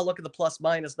 oh, look at the plus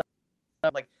minus.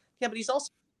 I'm like, yeah, but he's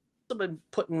also been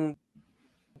putting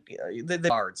the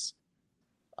cards.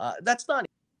 That's not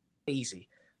easy.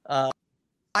 I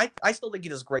still think he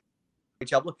does a great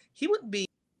job. Look, he wouldn't be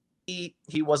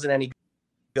he wasn't any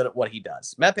good at what he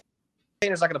does. Matt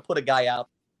Painter's not going to put a guy out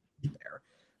there.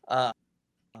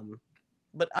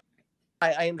 But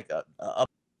I am a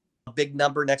big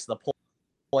number next to the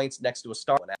points next to a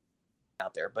star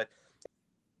out there. But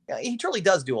he truly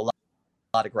does do a lot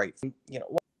of great things.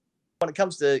 When it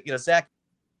comes to Zach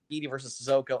Edey versus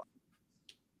Sissoko,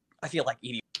 I feel like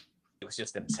Edey was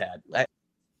just in his head.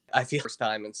 I feel first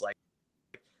time it's like,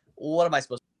 what am I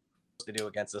supposed to do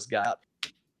against this guy?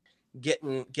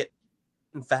 Getting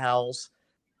fouls,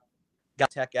 got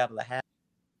tech out of the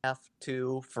half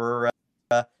two for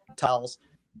towels.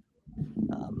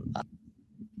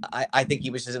 I think he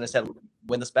was just in his head,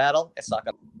 win this battle. It's not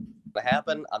going to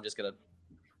happen. I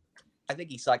think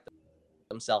he psyched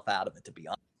himself out of it, to be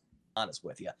honest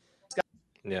with you. It's got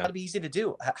to be easy to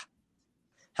do.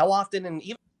 How often, and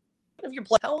even if you're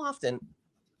playing, how often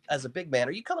as a big man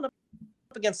are you coming up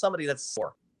against somebody that's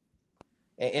sore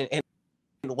and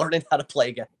learning how to play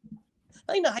again?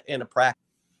 I know in a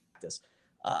practice,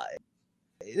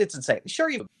 it's insane.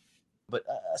 Sure, but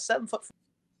 7'4",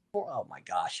 oh my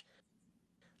gosh,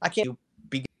 I can't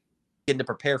begin to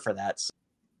prepare for that.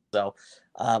 So,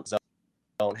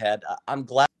 own head. I'm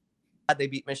glad they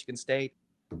beat Michigan State.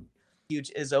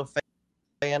 Huge Izzo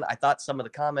fan. I thought some of the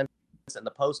comments in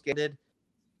the post game did.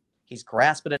 He's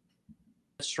grasping at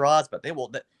straws, but they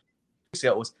will.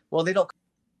 So it was, well, they don't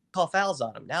call fouls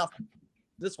on him now.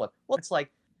 This one, well, it's like,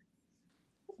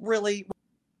 really,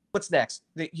 what's next?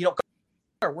 You don't.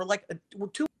 We're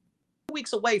 2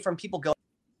 weeks away from people going,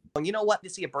 you know what? To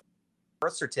see a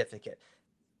birth certificate.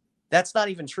 That's not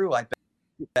even true. I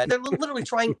bet they're literally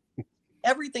trying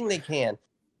everything they can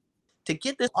to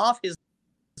get this off his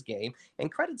game. And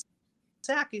credit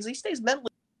Zach, because he stays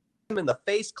mentally in the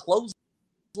face, clothesline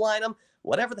him,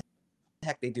 whatever the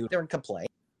heck they do. They're in complaint.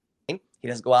 He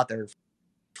doesn't go out there and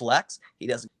flex. He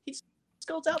doesn't. He just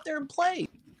goes out there and plays.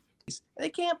 They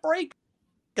can't break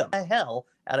him. The hell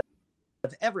out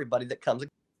of everybody that comes in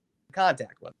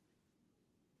contact with him.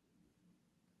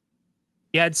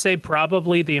 Yeah, I'd say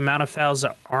probably the amount of fouls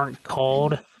that aren't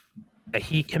called that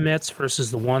he commits versus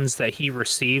the ones that he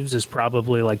receives is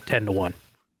probably like 10-1.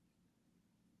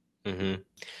 Mm-hmm.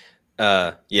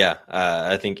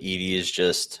 I think Edey is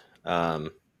just,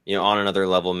 on another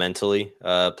level mentally.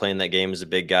 Playing that game as a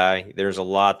big guy, there's a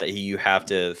lot that you have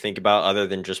to think about other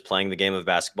than just playing the game of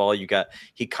basketball.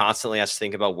 He constantly has to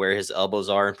think about where his elbows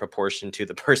are in proportion to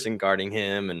the person guarding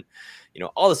him, and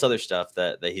all this other stuff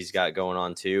that he's got going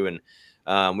on too. And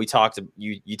you talked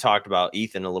about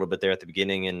Ethan a little bit there at the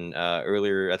beginning, and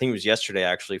earlier, I think it was yesterday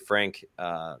actually, Frank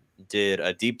did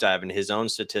a deep dive into his own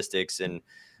statistics and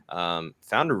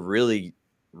found a really,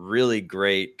 really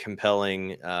great,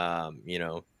 compelling,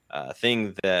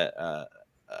 thing that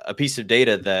a piece of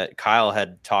data that Kyle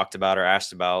had talked about or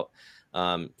asked about.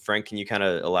 Frank, can you kind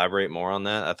of elaborate more on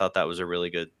that? I thought that was a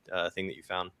really good thing that you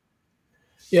found.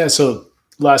 Yeah. So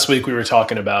last week we were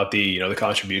talking about the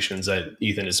contributions that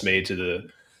Ethan has made to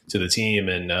the team,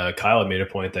 and Kyle had made a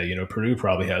point that Purdue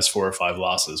probably has 4 or 5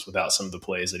 losses without some of the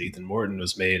plays that Ethan Morton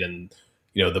was made, and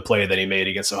the play that he made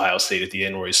against Ohio State at the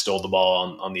end where he stole the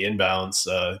ball on the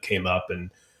inbounds came up,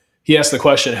 and he asked the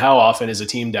question, how often is a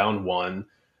team down 1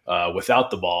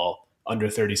 without the ball under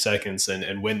 30 seconds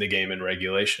and win the game in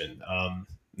regulation?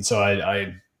 And so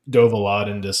I dove a lot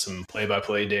into some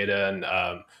play-by-play data,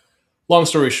 and long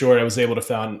story short, I was able to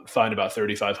find about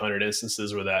 3,500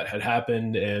 instances where that had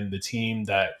happened, and the team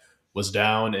that was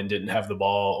down and didn't have the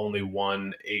ball only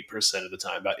won 8% of the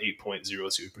time, about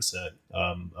 8.02%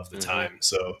 of the time.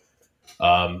 So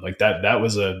like that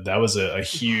was a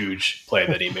huge play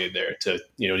that he made there to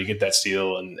get that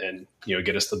steal and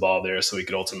get us the ball there so we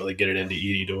could ultimately get it into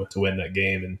Edey to win that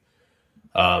game. And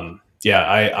I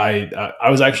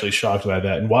was actually shocked by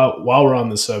that. And while we're on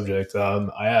the subject,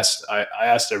 I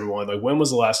asked everyone, like, when was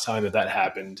the last time that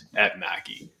happened at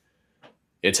Mackey?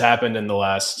 It's happened in the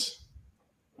last,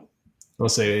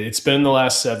 let's say it's been the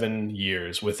last 7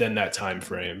 years within that time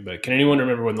frame. But can anyone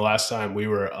remember when the last time we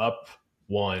were up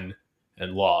 1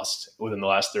 and lost within the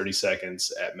last 30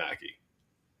 seconds at Mackey?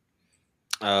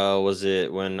 Was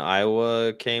it when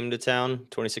Iowa came to town,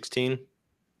 2016?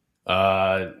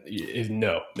 No,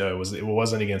 it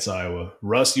wasn't against Iowa.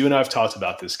 Russ, you and I have talked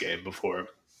about this game before.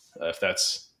 If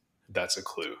that's a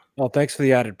clue. Well, thanks for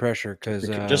the added pressure, because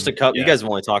just a couple. Yeah. You guys have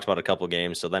only talked about a couple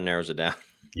games, so that narrows it down.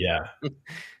 Yeah.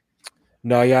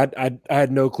 No, yeah, I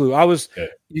had no clue.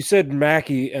 You said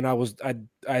Mackey, and I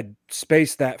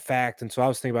spaced that fact, and so I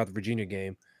was thinking about the Virginia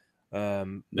game. I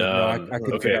couldn't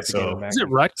figure out the game. Is it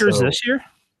Rutgers this year?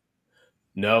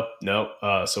 No.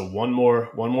 So one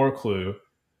more clue.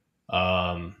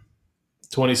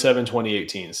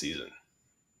 2017-2018 season.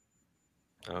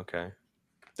 Okay.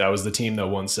 That was the team that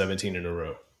won 17 in a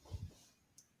row.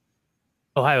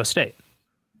 Ohio State.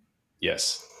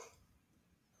 Yes.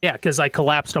 Yeah, because I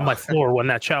collapsed on my floor when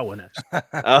that shot went in.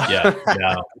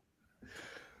 Yeah.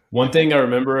 One thing I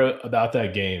remember about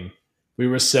that game, we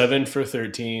were 7 for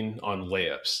 13 on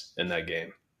layups in that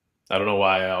game. I don't know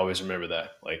why I always remember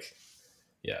that. Like,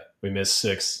 yeah, we missed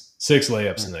six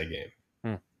layups in that game.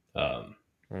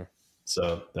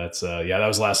 So that's that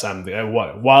was the last time.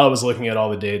 While I was looking at all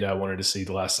the data, I wanted to see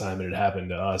the last time it had happened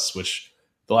to us, which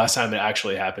the last time it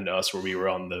actually happened to us where we were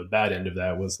on the bad end of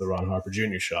that was the Ron Harper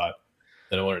Jr. shot.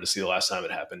 Then I wanted to see the last time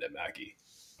it happened at Mackey.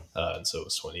 And so it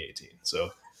was 2018.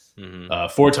 So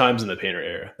 4 times in the Painter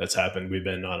era that's happened. We've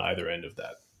been on either end of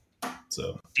that.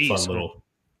 So fun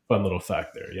little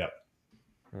fact there. Yeah.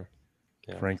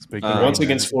 Frank's big. Once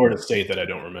against Florida State that I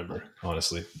don't remember,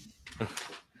 honestly.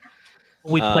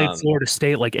 We played Florida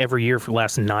State like every year for the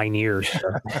last 9 years.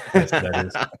 So. Yes,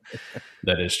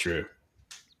 that is true.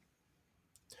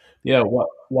 Yeah, while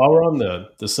we're on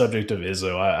the subject of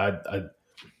Izzo,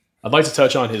 I'd like to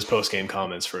touch on his post-game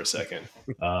comments for a second.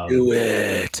 Do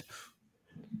it.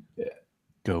 Yeah.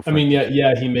 Go for I mean, it.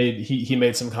 yeah, he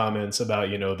made some comments about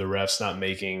the refs not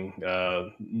making,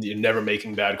 never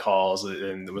making bad calls,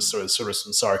 and there was sort of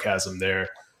some sarcasm there.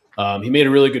 He made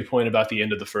a really good point about the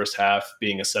end of the first half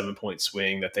being a 7-point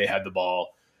swing, that they had the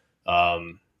ball.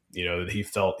 He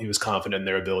felt he was confident in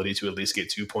their ability to at least get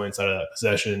 2 points out of that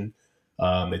possession.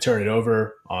 They turn it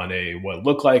over on what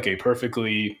looked like a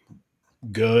perfectly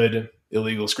good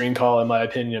illegal screen call, in my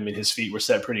opinion. I mean, his feet were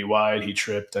set pretty wide. He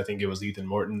tripped. I think it was Ethan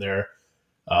Morton there.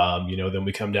 Then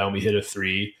we come down, we hit a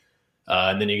 3,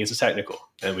 and then he gets a technical,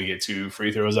 and we get 2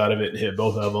 free throws out of it and hit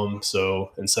both of them.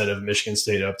 So instead of Michigan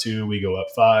State up 2, we go up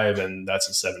 5, and that's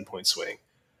a 7-point swing,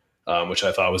 which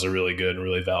I thought was a really good and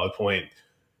really valid point.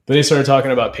 Then he started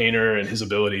talking about Painter and his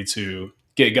ability to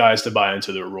get guys to buy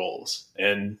into their roles.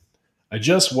 And I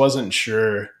just wasn't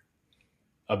sure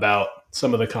about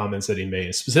some of the comments that he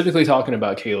made, specifically talking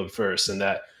about Caleb first, and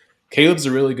that Caleb's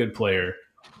a really good player.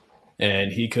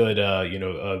 And he could,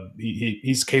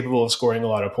 he's capable of scoring a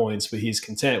lot of points, but he's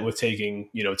content with taking,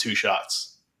 2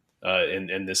 shots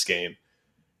in this game.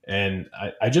 And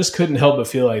I just couldn't help but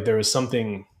feel like there was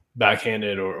something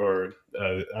backhanded or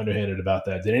underhanded about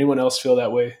that. Did anyone else feel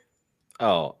that way?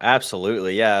 Oh,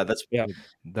 absolutely. Yeah, that's the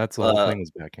whole thing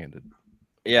is backhanded.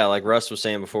 Yeah, like Russ was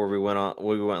saying before we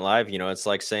went live, it's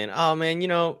like saying, oh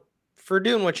man, for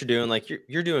doing what you're doing, like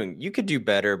you could do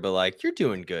better, but like you're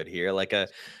doing good here. Like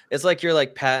it's like you're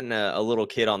like patting a little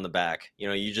kid on the back.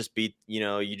 You just beat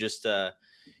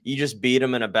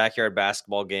them in a backyard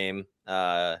basketball game.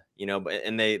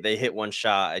 And they hit one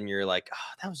shot, and you're like,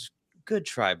 oh, that was a good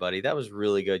try, buddy. That was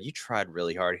really good. You tried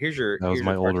really hard. That was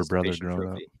my older brother growing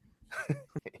up.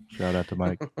 Shout out to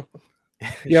Mike.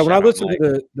 Yeah, when I listened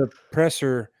to the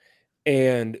presser,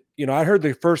 and I heard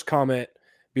the first comment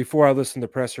before I listened to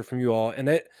presser from you all, and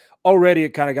it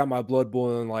kind of got my blood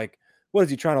boiling. Like, what is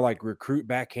he trying to like recruit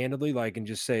backhandedly, like, and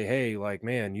just say, hey, like,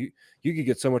 man, you could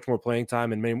get so much more playing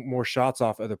time and more shots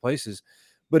off other places.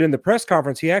 But in the press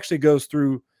conference, he actually goes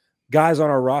through guys on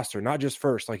our roster, not just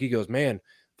first. Like, he goes, man,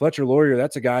 Fletcher Loyer,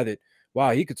 that's a guy that,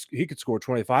 wow, he could score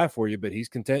 25 for you, but he's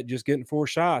content just getting 4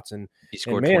 shots. And he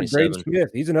scored man, 27. Braden Smith,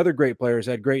 he's another great player. He's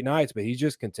had great nights, but he's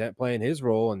just content playing his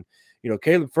role. And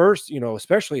Caleb First,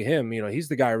 especially him, he's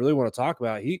the guy I really want to talk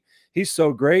about. He's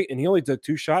so great, and he only took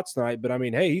 2 shots tonight. But I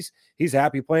mean, hey, he's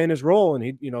happy playing his role, and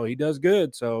he does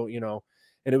good. So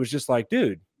and it was just like,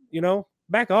 dude,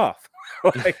 back off.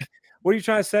 Like, what are you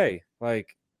trying to say?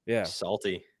 Like, yeah,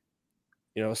 salty.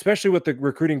 Especially with the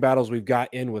recruiting battles we've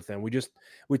got in with them.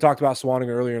 We talked about Swanning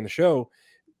earlier in the show.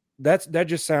 That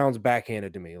just sounds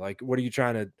backhanded to me. Like, what are you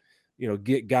trying to,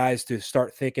 get guys to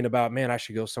start thinking about, man, I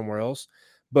should go somewhere else.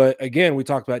 But again, we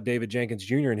talked about David Jenkins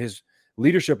Jr. and his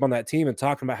leadership on that team and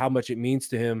talking about how much it means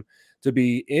to him to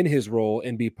be in his role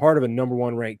and be part of a number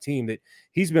 1 ranked team, that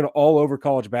he's been all over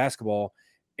college basketball.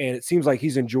 And it seems like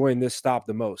he's enjoying this stop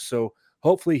the most. So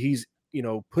hopefully he's,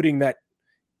 putting that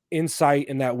insight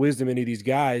and that wisdom into these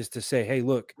guys to say, hey,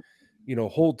 look,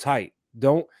 hold tight.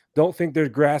 Don't think their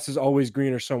grass is always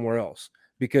greener somewhere else,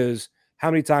 because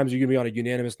how many times are you going to be on a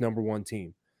unanimous number 1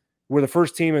 team? We're the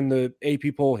first team in the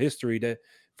AP poll history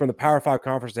from the Power 5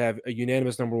 conference to have a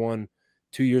unanimous number 1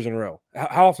 2 years in a row.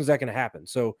 How often is that going to happen?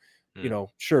 So,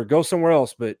 sure, go somewhere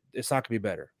else, but it's not going to be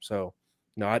better. So,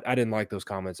 no, I didn't like those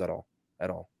comments at all.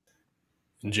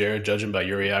 And Jared, judging by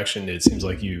your reaction, it seems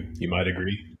like you might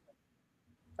agree.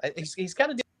 He's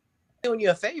kind of doing you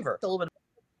a favor. A little bit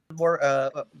more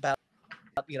about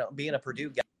being a Purdue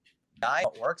guy. How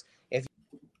it works. If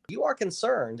you are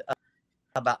concerned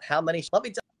about how many, let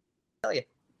me tell you,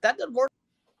 that doesn't work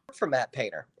for Matt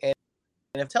Painter. And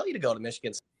if I tell you to go to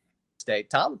Michigan State,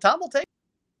 Tom will take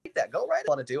that. Go right. I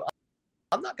want to do.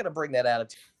 I'm not going to bring that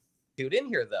attitude in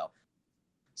here though.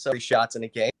 So 3 shots in a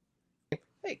game.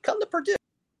 Hey, come to Purdue.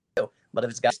 But if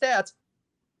it's got stats,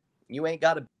 you ain't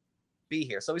got to be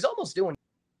here. So he's almost doing.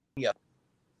 Yeah.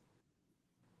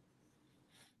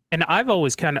 And I've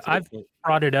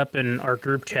brought it up in our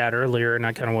group chat earlier, and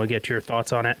I kind of want to get your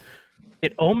thoughts on it.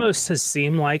 It almost has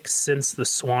seemed like since the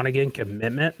Swanigan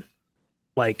commitment,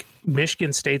 like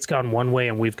Michigan State's gone one way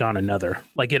and we've gone another.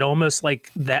 Like, it almost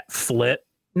like that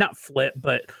not flip,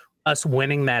 but us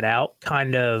winning that out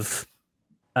kind of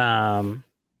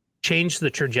changed the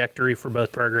trajectory for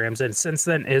both programs. And since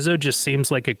then, Izzo just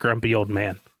seems like a grumpy old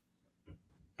man.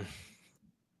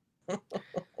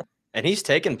 And he's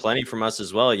taken plenty from us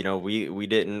as well. We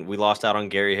lost out on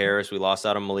Gary Harris. We lost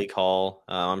out on Malik Hall.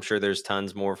 I'm sure there's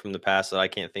tons more from the past that I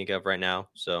can't think of right now.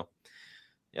 So,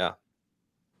 yeah.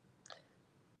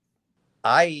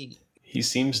 He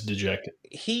seems dejected.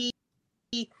 Take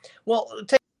a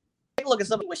look at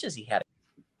something. He wishes he had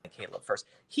a Caleb First.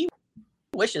 He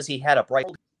wishes he had a Bryce.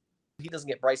 He doesn't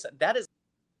get Bryce. That is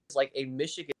like a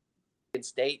Michigan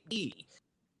State E.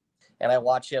 And I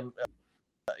watch him,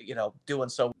 doing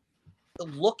so.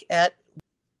 Look at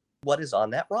what is on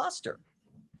that roster.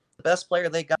 The best player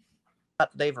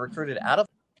they've recruited out of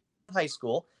high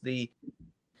school, the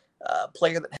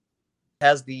player that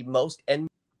has the most NBA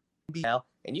now,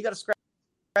 and you got to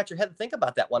scratch your head and think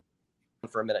about that one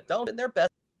for a minute. Don't in their best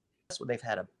when they've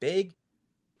had a big,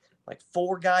 like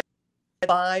 4 guy,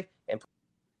 5, and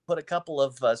put a couple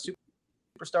of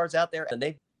superstars out there, and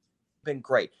they've been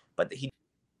great. But he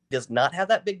does not have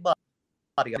that big body.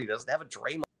 He doesn't have a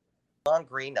Draymond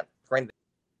Green. Granted,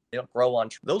 they don't grow on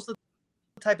trees. Those are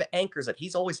the type of anchors that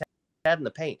he's always had in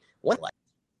the paint. One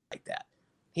like that.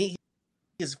 He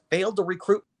has failed to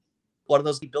recruit one of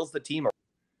those. He builds the team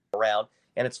around,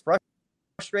 and it's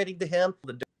frustrating to him.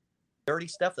 The dirty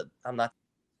stuff that I'm not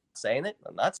saying it.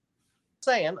 I'm not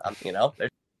saying. There's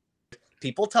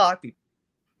people talk,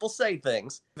 people say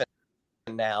things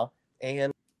now,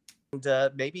 and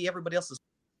maybe everybody else is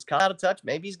caught out of touch.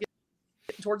 Maybe he's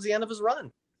getting towards the end of his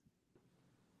run.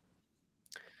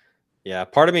 Yeah,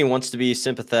 part of me wants to be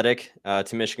sympathetic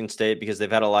to Michigan State because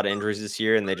they've had a lot of injuries this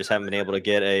year and they just haven't been able to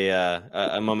get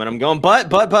a momentum going.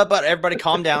 But everybody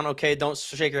calm down, okay? Don't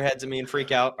shake your heads at me and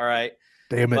freak out. All right.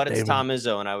 Damn it. But it's Tom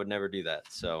Izzo, and I would never do that.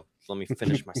 So let me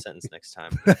finish my sentence next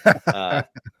time.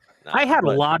 I had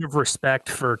a lot of respect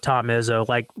for Tom Izzo.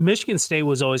 Like, Michigan State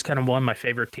was always kind of one of my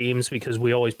favorite teams because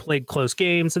we always played close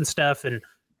games and stuff, and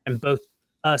both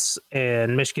us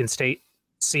and Michigan State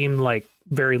seemed like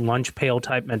very lunch pail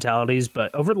type mentalities.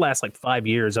 But over the last 5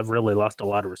 years, I've really lost a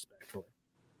lot of respect for it.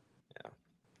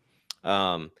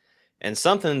 Yeah. And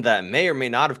something that may or may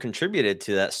not have contributed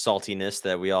to that saltiness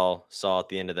that we all saw at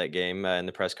the end of that game in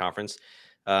the press conference.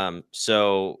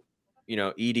 So,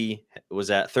 Edey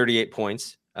was at 38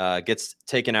 points, gets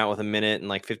taken out with a minute and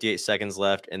like 58 seconds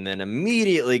left, and then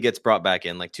immediately gets brought back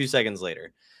in like 2 seconds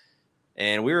later.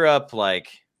 And we were up like,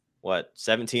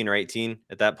 17 or 18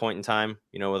 at that point in time,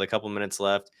 with a couple minutes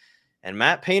left. And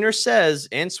Matt Painter says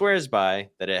and swears by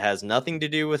that it has nothing to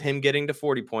do with him getting to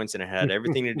 40 points, and it had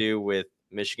everything to do with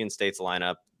Michigan State's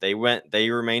lineup. They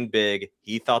remained big.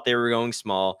 He thought they were going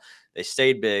small. They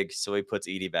stayed big, so he puts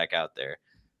Edey back out there.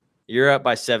 You're up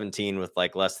by 17 with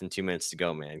like less than 2 minutes to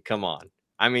go, man. Come on.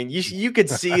 I mean, you could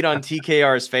see it on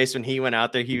TKR's face when he went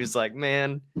out there. He was like,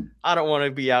 man, I don't want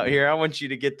to be out here. I want you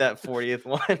to get that 40th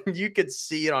one. You could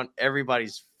see it on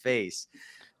everybody's face.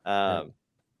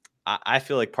 I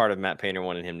feel like part of Matt Painter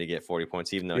wanted him to get 40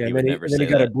 points, even though he would never say that. Then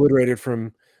he got obliterated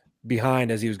from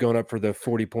behind as he was going up for the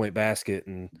 40-point basket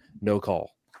and no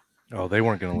call. Oh, they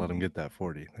weren't going to let him get that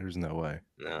 40. There's no way.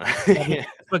 No.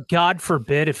 But God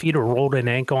forbid if he'd have rolled an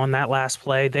ankle on that last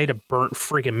play, they'd have burnt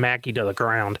freaking Mackey to the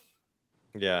ground.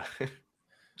 Yeah.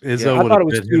 Izzo would have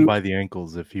bit him by the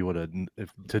ankles if he would have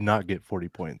to not get 40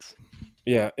 points.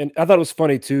 Yeah, and I thought it was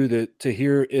funny too to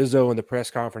hear Izzo in the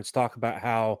press conference talk about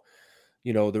how,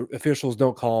 the officials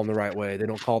don't call them the right way. They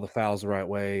don't call the fouls the right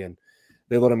way, and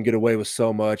they let them get away with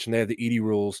so much, and they have the Edey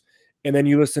rules. And then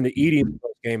you listen to Edey in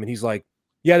the game, and he's like,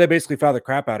 yeah, they basically fouled the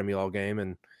crap out of me all game,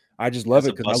 and I just love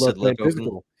it because I love playing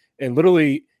physical. And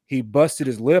literally, he busted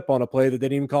his lip on a play that they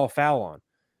didn't even call a foul on.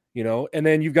 And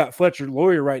then you've got Fletcher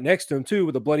Loyer right next to him too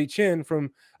with a bloody chin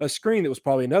from a screen that was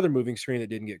probably another moving screen that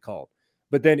didn't get called.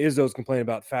 But then Izzo's complaining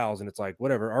about fouls, and it's like,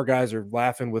 whatever. Our guys are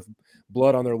laughing with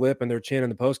blood on their lip and their chin in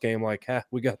the post game, like,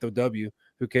 we got the W.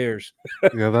 Who cares?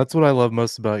 Yeah, that's what I love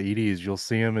most about Edey is you'll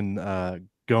see him in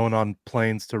going on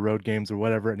planes to road games or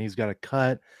whatever, and he's got a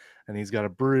cut and he's got a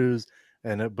bruise,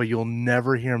 but you'll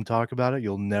never hear him talk about it.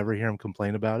 You'll never hear him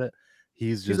complain about it.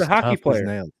 He's just a hockey tough player. As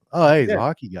nails. Oh, hey, he's a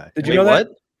hockey guy. Did you know that?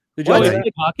 What? Did you know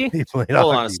that? Hockey? He played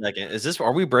Hold hockey. on a second.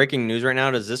 Are we breaking news right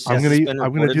now? Does this? I'm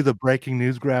gonna do the breaking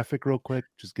news graphic real quick.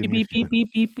 Just give me beep,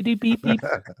 beep, beep, beep, beep, beep.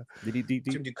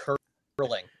 To do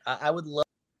curling. I would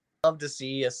love to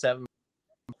see a 7.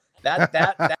 That's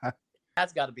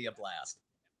got to be a blast.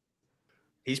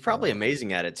 He's probably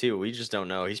amazing at it too. We just don't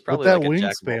know. He's probably that like a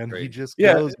wingspan. He just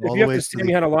Yeah, goes if all you the have way to stand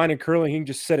behind a line in curling, he can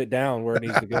just set it down where it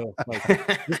needs to go.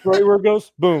 Like, just right where it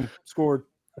goes, boom, scored.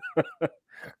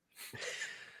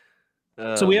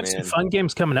 So we have some fun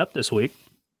games coming up this week.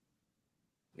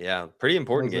 Yeah, pretty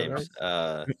important games.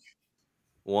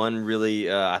 One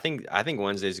really, I think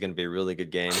Wednesday is going to be a really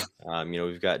good game.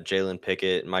 We've got Jalen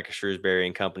Pickett, Micah Shrewsbury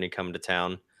and company coming to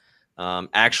town.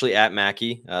 Actually at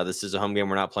Mackey. This is a home game.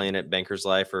 We're not playing at Bankers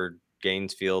Life or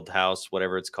Gainesfield House,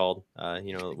 whatever it's called. We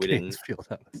didn't. Gainesfield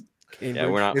House. Yeah,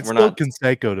 we're not. It's we're still not.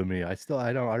 Conseco to me.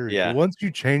 Yeah. Once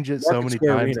you change it Market so many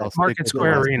Square times, Arena. I'll stick Market with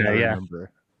Square the last Arena, one I yeah. remember.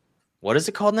 What is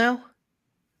it called now?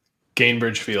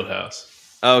 Gainbridge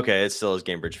Fieldhouse. Oh, okay, it still is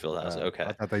Cambridge Fieldhouse. Okay.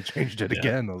 I thought they changed it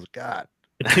again. I was like, God.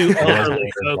 The two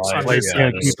elderly folks on this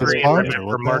Can't keep the screen sponsor. remember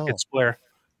What the Market hell? Square.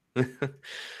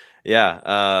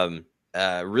 Yeah.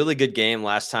 Really good game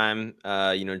last time.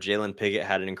 Jalen Pickett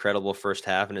had an incredible first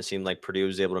half, and it seemed like Purdue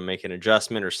was able to make an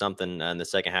adjustment or something in the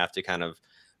second half to kind of,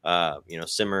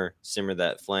 simmer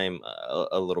that flame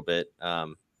a little bit.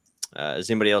 Does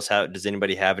anybody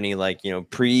have any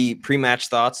pre-match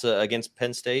thoughts against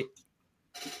Penn State?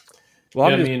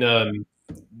 Well,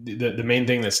 the main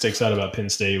thing that sticks out about Penn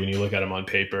State when you look at them on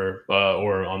paper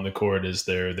or on the court is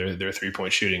their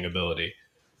 3-point shooting ability.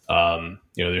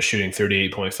 They're shooting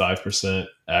 38.5%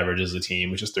 average as a team,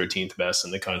 which is 13th best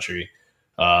in the country.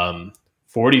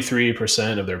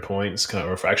 43% of their points,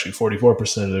 or actually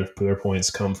 44% of their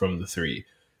points come from the three,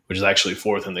 which is actually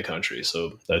 4th in the country.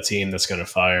 So that team that's going to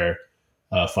fire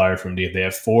from deep. They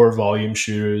have 4 volume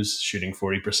shooters shooting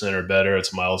 40% or better.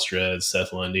 It's Miles Dredd,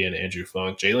 Seth Lundy, and Andrew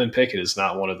Funk. Jalen Pickett is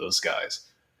not one of those guys.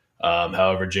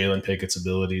 However, Jalen Pickett's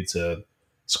ability to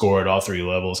score at all 3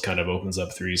 levels kind of opens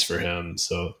up threes for him.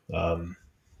 So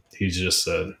he's just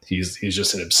an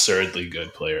absurdly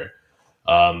good player.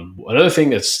 Another thing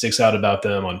that sticks out about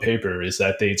them on paper is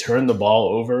that they turn the ball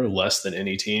over less than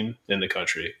any team in the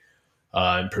country.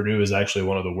 And Purdue is actually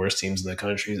one of the worst teams in the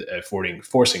country at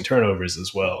forcing turnovers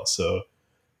as well. So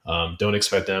don't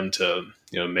expect them to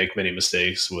make many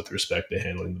mistakes with respect to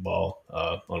handling the ball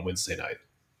on Wednesday night.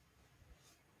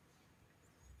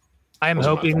 I'm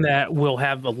hoping that we'll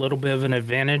have a little bit of an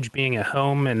advantage being at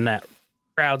home, and that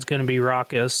crowd's going to be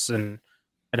raucous and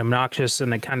obnoxious,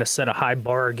 and they kind of set a high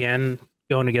bar again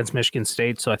going against Michigan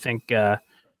State. So I think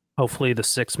hopefully the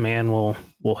 6th man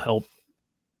will help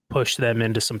push them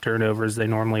into some turnovers they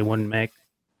normally wouldn't make.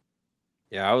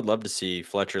 Yeah, I would love to see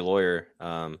Fletcher Loyer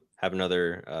have have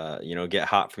another, get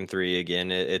hot from three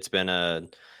again. It's been I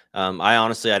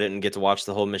didn't get to watch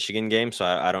the whole Michigan game, so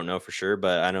I don't know for sure,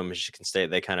 but I know Michigan State,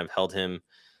 they kind of held him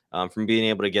from being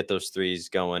able to get those threes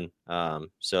going.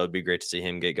 So it'd be great to see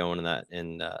him get going in that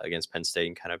against Penn State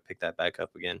and kind of pick that back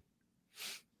up again.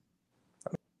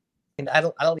 And I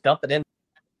don't dump it in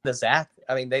to Zach.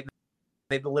 I mean, they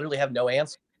literally have no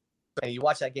answer. And you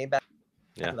watch that game back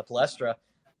in the Palestra.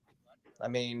 I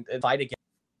mean, fight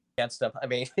against them. I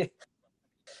mean,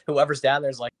 whoever's down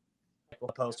there is like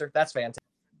a poster. That's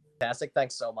fantastic.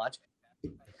 Thanks so much.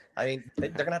 I mean, they're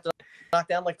going to have to knock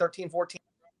down like 13, 14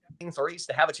 threes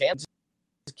to have a chance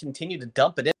to continue to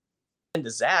dump it into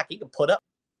Zach. He can put up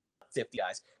 50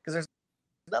 guys because there's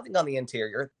nothing on the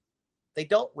interior. They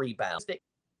don't rebound. It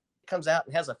comes out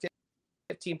and has a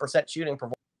 15% shooting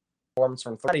performance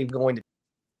from three. Not even going to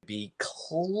be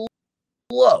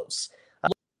close.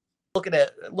 Looking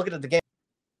at the game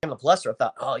in the Palestra, I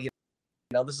thought,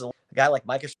 this is a guy like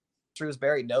Micah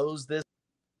Shrewsbury knows this,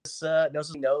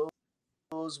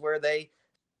 knows where they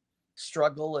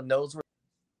struggle and knows where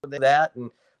they that.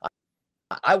 And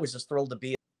I was just thrilled to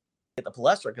be at the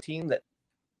Palestra, a team that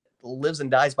lives and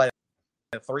dies by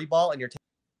the three ball, and you're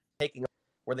taking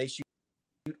where they shoot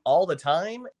all the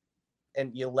time,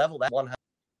 and you level that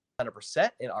 100%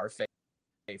 in our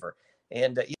favor.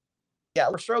 And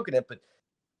we're stroking it, but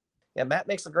Matt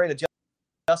makes some great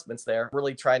adjustments there,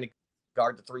 really trying to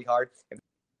guard the three hard. If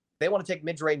they want to take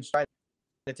mid-range, trying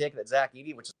to take it at Zach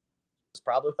Edey, which is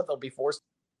probably what they'll be forced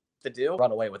to do,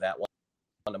 run away with that one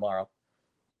tomorrow.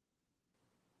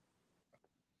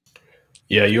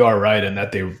 Yeah, you are right in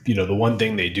that they, the one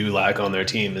thing they do lack on their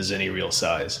team is any real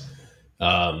size.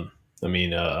 They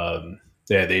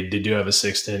do have a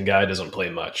 6'10" guy, doesn't play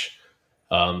much.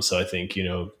 So I think,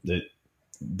 that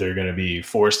they're going to be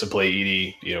forced to play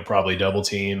Edey, probably double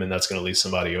team, and that's going to leave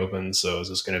somebody open. So it's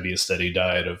just going to be a steady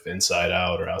diet of inside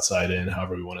out or outside in,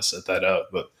 however we want to set that up.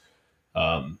 But,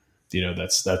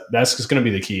 that's just going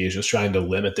to be the key, is just trying to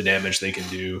limit the damage they can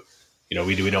do.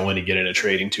 We don't want to get in a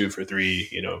trading 2 for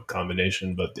 3,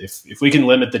 combination. But if we can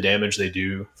limit the damage they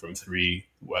do from 3,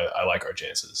 I like our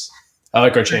chances. I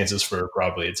like our chances for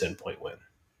probably a 10-point win.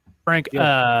 Frank,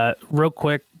 real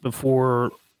quick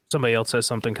before somebody else says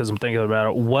something, because I'm thinking about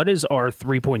it. What is our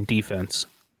 3-point defense?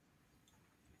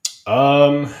 We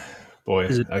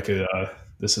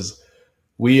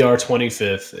are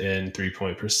 25th in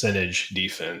 3-point percentage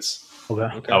defense.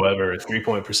 Okay. However,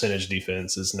 3-point percentage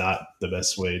defense is not the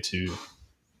best way to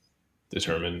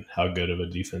determine how good of a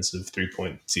defensive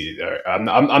 3-point. I'm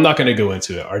not going to go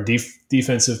into it. Our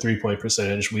defensive 3-point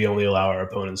percentage, we only allow our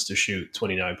opponents to shoot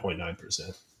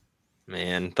 29.9%.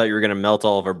 Man, thought you were going to melt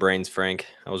all of our brains, Frank.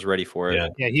 I was ready for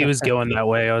it. Yeah, he was going that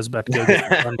way. I was about to go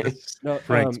get No,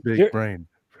 Frank's big brain.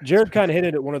 Jared kind of hit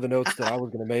it at one of the notes that I was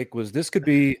going to make was this could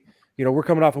be, we're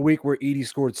coming off a week where Edey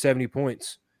scored 70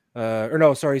 points.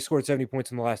 He scored 70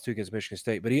 points in the last 2 against Michigan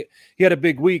State. But he had a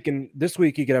big week, and this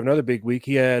week he could have another big week.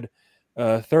 He had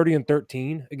 30 and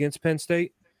 13 against Penn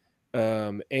State,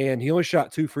 and he only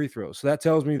shot 2 free throws. So that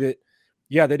tells me that,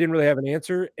 they didn't really have an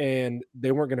answer, and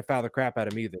they weren't going to foul the crap out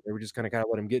of him either. They were just going to kind of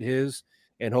let him get his,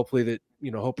 and hopefully that,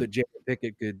 hope that Jared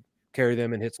Pickett could carry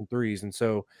them and hit some threes. And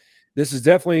so this is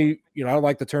definitely, I don't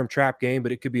like the term trap game,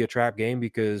 but it could be a trap game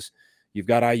because you've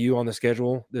got IU on the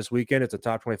schedule this weekend. It's a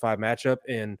top 25 matchup,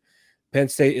 and Penn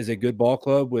State is a good ball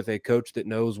club with a coach that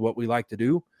knows what we like to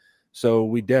do. So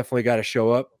we definitely got to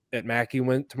show up at Mackey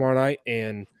tomorrow night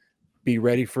and be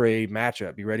ready for a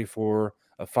matchup, be ready for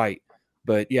a fight.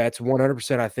 But it's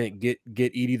 100%. I think get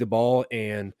Edey the ball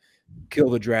and kill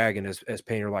the dragon, as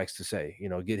Painter likes to say.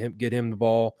 Get him the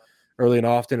ball early and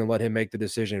often, and let him make the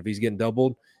decision. If he's getting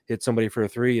doubled, hit somebody for a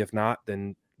 3. If not,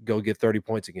 then go get 30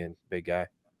 points again, big guy.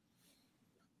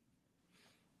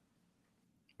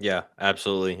 Yeah,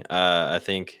 absolutely. I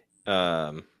think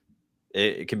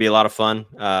it could be a lot of fun.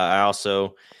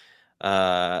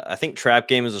 I think trap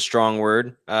game is a strong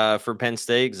word for Penn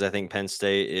State, because I think Penn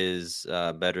State is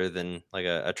better than like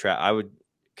a trap. I would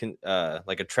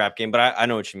like a trap game, but I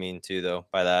know what you mean too, though,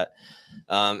 by that.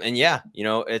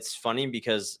 It's funny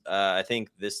because I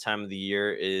think this time of the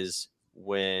year is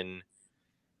when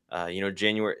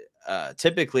January.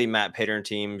 Typically, Matt Painter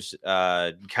teams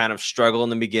kind of struggle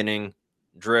in the beginning,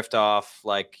 drift off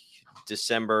like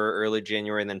December, early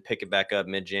January, and then pick it back up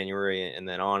mid-January and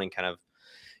then on, and kind of.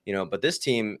 But this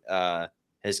team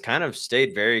has kind of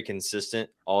stayed very consistent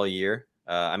all year.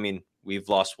 We've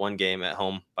lost 1 game at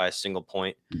home by a single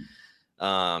point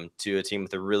to a team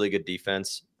with a really good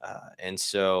defense. And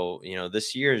so,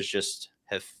 this year is just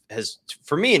has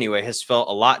for me anyway, has felt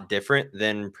a lot different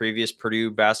than previous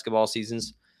Purdue basketball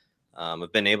seasons.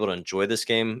 I've been able to enjoy this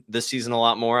game this season a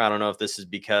lot more. I don't know if this is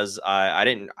because I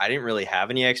didn't really have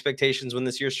any expectations when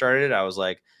this year started. I was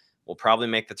like, we'll probably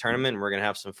make the tournament and we're going to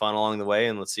have some fun along the way.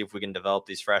 And let's see if we can develop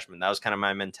these freshmen. That was kind of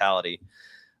my mentality.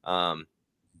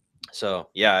 So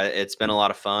yeah, it's been a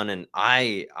lot of fun. And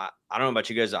I don't know about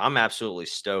you guys. I'm absolutely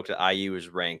stoked that IU is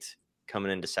ranked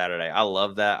coming into Saturday. I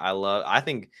love that. I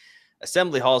think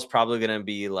Assembly Hall is probably going to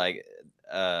be like,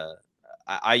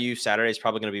 IU Saturday is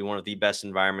probably going to be one of the best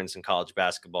environments in college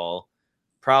basketball,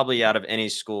 probably out of any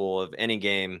school of any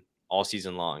game all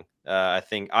season long. I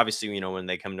think obviously, when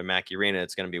they come to Mackey Arena,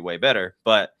 it's going to be way better,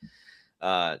 but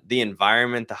the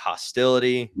environment, the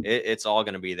hostility, it's all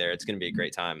going to be there. It's going to be a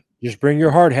great time. Just bring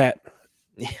your hard hat.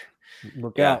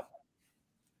 Look out.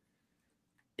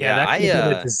 Yeah, that could have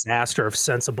been a disaster if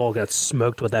Sensible got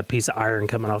smoked with that piece of iron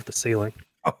coming off the ceiling.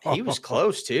 He was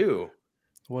close too.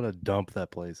 What a dump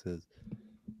that place is.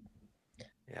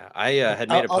 Yeah, I had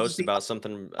made a post about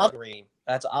something. Green.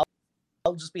 I'll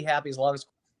just be happy as long as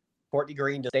Courtney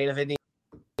Green to state of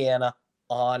Indiana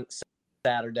on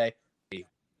Saturday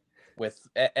with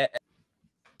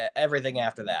everything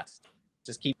after that.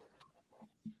 Just keep.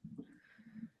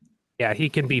 Yeah, he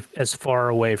can be as far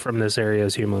away from this area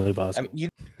as humanly possible. I mean,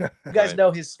 you guys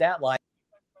know his stat line.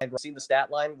 I've seen the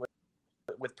stat line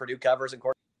with Purdue covers and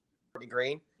Courtney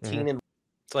Green. Mm-hmm.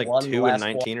 It's like 2 and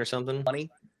 19 or something. 20.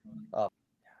 Oh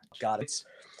God, it's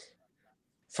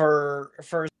for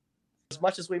as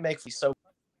much as we make the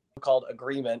so-called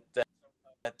agreement that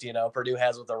Purdue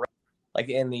has with the like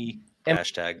in the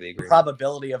hashtag the agreement.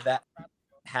 Probability of that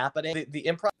happening, the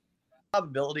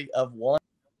improbability of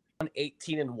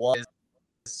 1-18-1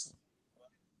 is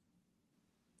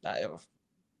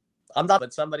I'm not,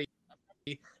 but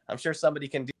I'm sure somebody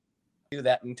can do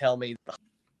that and tell me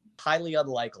highly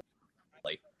unlikely.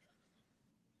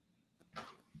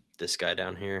 This guy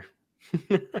down here.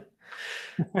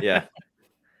 Yeah.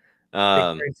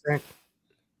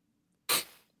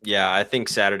 Yeah, I think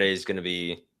Saturday is going to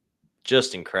be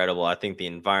just incredible. I think the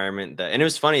environment and it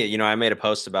was funny, I made a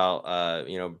post about,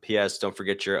 PS, don't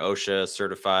forget your OSHA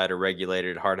certified or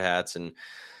regulated hard hats. And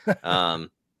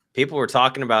people were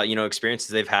talking about, experiences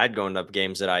they've had going up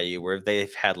games at IU where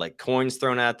they've had like coins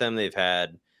thrown at them. They've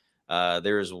had,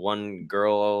 there was one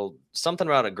girl, something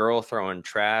about a girl throwing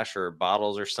trash or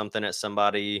bottles or something at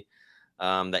somebody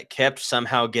that kept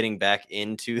somehow getting back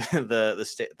into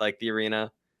the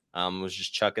arena, was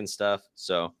just chucking stuff.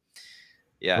 So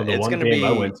yeah, well, it's going to be.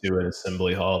 I be. went to at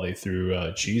Assembly Hall. They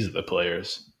threw cheese at the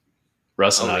players.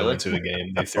 Russ and I went to a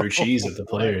game. They threw cheese at the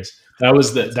players. That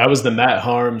was the Matt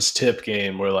Harms tip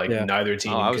game where neither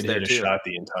team could hit a shot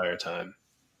the entire time.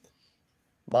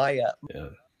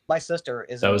 My sister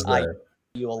is an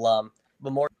IU alum,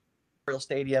 Memorial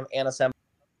Stadium and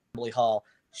Assembly Hall.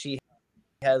 She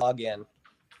has logged in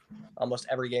almost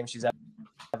every game she's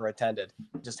ever attended.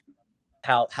 Just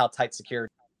how tight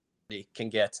security can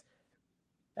get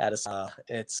at it's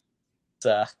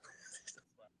a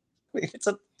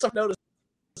notice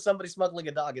somebody smuggling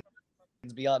a dog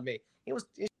is beyond me.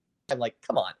 I'm like,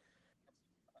 come on,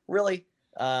 really?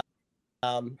 At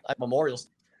Memorial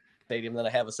Stadium than I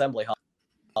have Assembly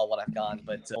Hall when I've gone,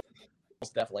 but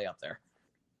it's definitely up there.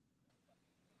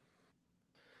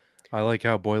 I like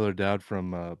how Boiler Dad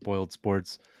from Boiled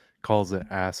Sports calls it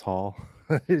ass hall.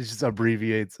 It just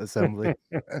abbreviates assembly.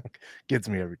 Gets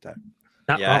me every time.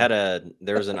 Yeah,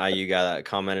 there was an IU guy that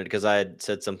commented because I had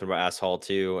said something about ass hall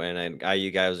too, and an IU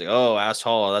guy was like, "Oh, ass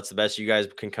hall, that's the best you guys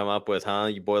can come up with, huh?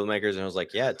 You Boilermakers?" And I was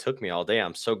like, "Yeah, it took me all day.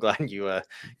 I'm so glad you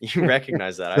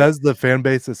recognize that." That's the fan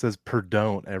base that says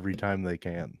 "perdon't" every time they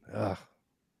can. Ugh.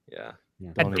 Yeah.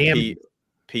 Damn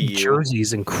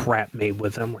jerseys and crap made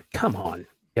with them. Like, come on, you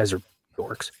guys are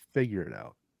dorks. Figure it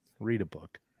out. Read a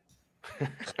book.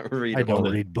 I don't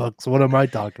read books. What am I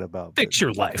talking about? Fix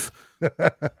your life.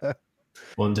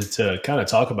 Well, to kind of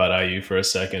talk about IU for a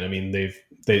second, I mean,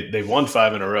 they've won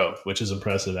 5 in a row, which is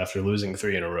impressive after losing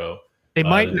 3 in a row. They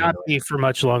might not be for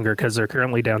much longer because they're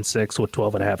currently down 6 with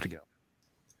 12 and a half to go.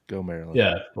 Go Maryland.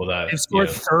 Yeah, well, they've scored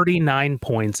 39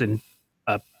 points in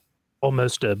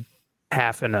almost a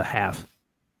half and a half.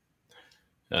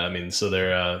 I mean, so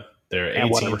they're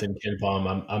 18th in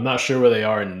KenPom. I'm not sure where they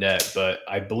are in net, but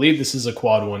I believe this is a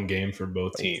quad 1 game for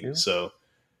both teams. So,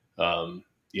 from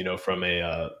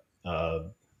a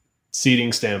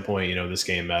seeding standpoint, this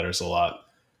game matters a lot.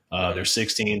 They're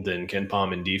 16th in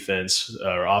KenPom in defense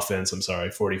or offense.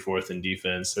 44th in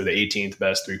defense. They're the 18th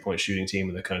best 3-point shooting team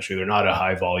in the country. They're not a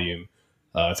high volume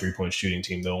 3-point shooting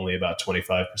team. Though only about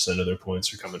 25% of their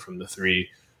points are coming from the 3.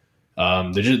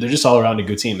 They're just all around a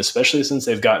good team, especially since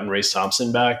they've gotten Race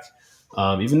Thompson back.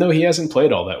 Even though he hasn't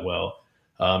played all that well,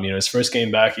 His first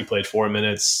game back, he played 4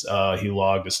 minutes. He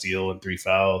logged a steal and 3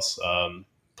 fouls.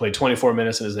 Played 24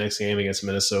 minutes in his next game against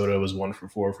Minnesota, was 1 for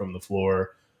 4 from the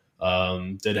floor.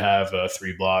 Did have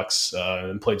 3 blocks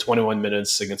and played 21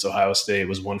 minutes against Ohio State,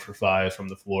 was 1 for 5 from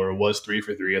the floor, was 3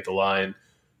 for 3 at the line,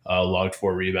 logged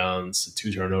 4 rebounds,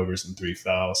 2 turnovers, and 3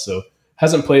 fouls. So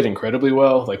hasn't played incredibly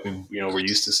well like we're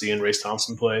used to seeing Race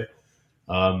Thompson play.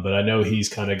 But I know he's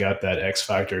kind of got that X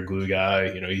factor glue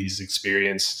guy. He's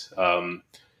experienced.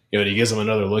 And he gives them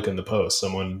another look in the post.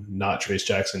 Someone not Trace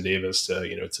Jackson Davis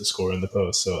to score in the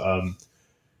post. So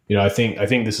I think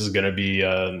this is going to be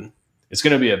it's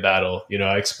going to be a battle.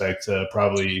 I expect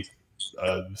probably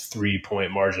a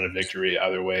 3-point margin of victory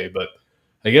either way. But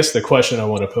I guess the question I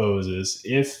want to pose is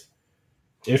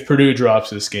if Purdue drops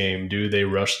this game, do they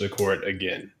rush the court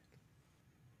again?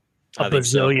 A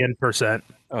bazillion %.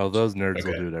 Oh, those nerds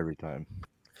will do it every time.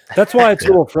 That's why it's a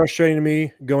little frustrating to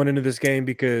me going into this game,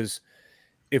 because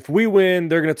if we win,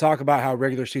 they're going to talk about how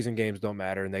regular season games don't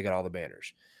matter and they got all the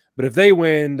banners. But if they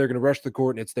win, they're going to rush the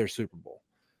court and it's their Super Bowl.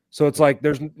 So it's like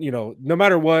there's, no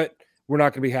matter what, we're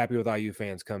not going to be happy with IU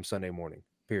fans come Sunday morning,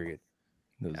 period.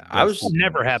 I was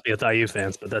never happy with IU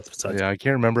fans, but that's besides. Yeah, I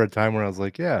can't remember a time where I was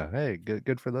like, yeah, hey,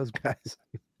 good for those guys.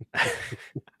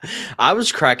 I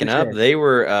was cracking up. They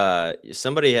were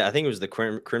somebody, I think it was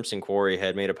the Crimson Quarry,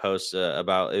 had made a post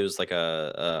about, it was like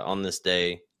a on this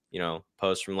day,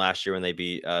 post from last year when they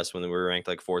beat us when we were ranked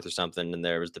like 4th or something, and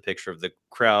there was the picture of the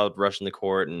crowd rushing the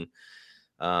court, and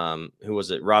who was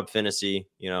it? Rob Finney,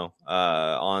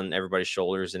 on everybody's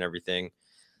shoulders and everything.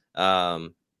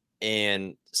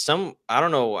 And I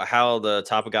don't know how the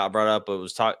topic got brought up, but it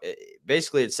was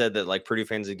basically it said that like Purdue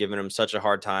fans had given him such a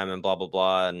hard time and blah, blah,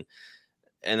 blah.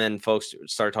 And then folks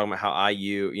started talking about how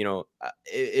IU,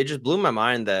 it just blew my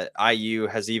mind that IU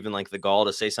has even like the gall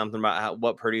to say something about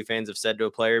what Purdue fans have said to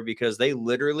a player, because they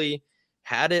literally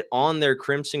had it on their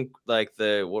Crimson, like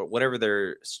whatever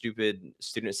their stupid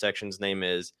student section's name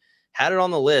is, had it on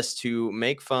the list to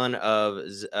make fun of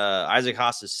Isaac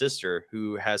Haas's sister,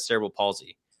 who has cerebral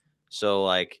palsy. So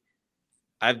like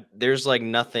there's like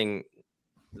nothing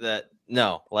that,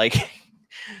 no, like,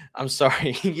 I'm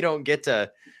sorry. You don't get to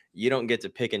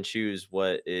pick and choose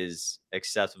what is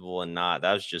acceptable and not.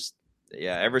 That was just,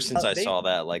 ever since I saw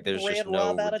that, like there's just no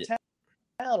Rob out of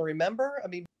town, remember? I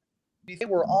mean, they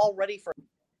were all ready for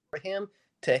him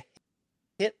to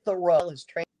hit the road, his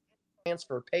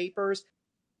transfer papers.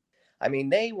 I mean,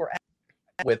 they were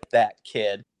with that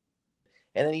kid,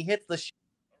 and then he hits the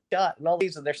shot, and all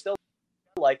these, and they're still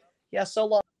like, yeah, so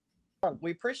long.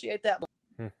 We appreciate that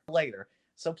later.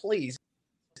 So please,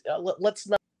 let's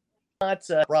not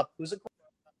Rupp, who's a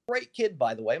great kid,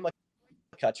 by the way,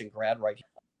 McCutcheon grad, right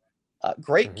here.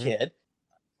 Great kid,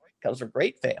 comes from a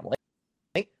great family.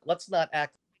 Let's not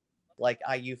act like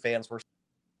IU fans were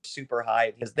super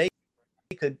high, because they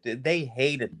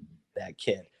hated that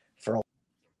kid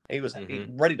he was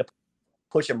ready to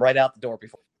push him right out the door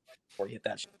before he hit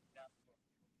that shot.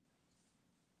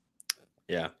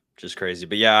 Yeah, just crazy.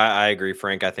 But yeah, I agree,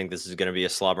 Frank. I think this is going to be a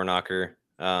slobber knocker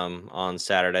on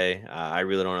Saturday. I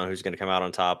really don't know who's going to come out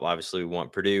on top. Obviously, we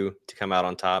want Purdue to come out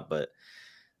on top, but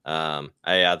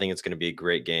I think it's going to be a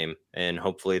great game, and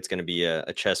hopefully it's going to be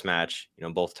a chess match,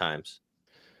 both times.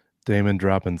 Damon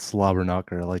dropping slobber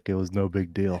knocker like it was no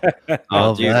big deal.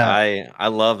 Oh, dude, I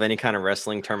love any kind of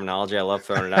wrestling terminology. I love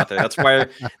throwing it out there. That's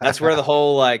where the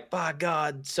whole like, by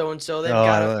God, so and so they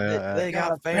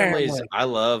got families. I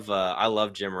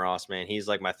love Jim Ross, man. He's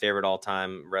like my favorite all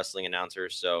time wrestling announcer.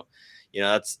 So,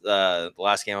 that's the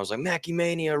last game I was like, Mackie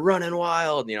Mania, running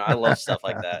wild. I love stuff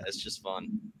like that. It's just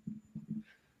fun.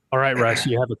 All right, Russ,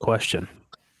 you have a question.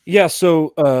 Yeah.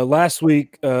 So last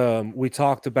week we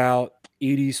talked about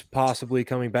Edey's possibly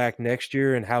coming back next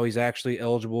year and how he's actually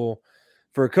eligible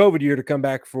for a COVID year to come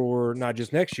back for not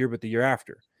just next year, but the year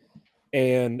after.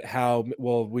 And how,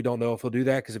 well, we don't know if he'll do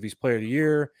that, because if he's player of the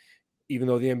year, even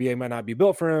though the NBA might not be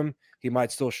built for him, he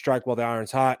might still strike while the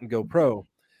iron's hot and go pro.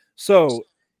 So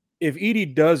if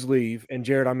Edey does leave, and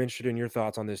Jared, I'm interested in your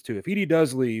thoughts on this too. If Edey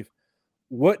does leave,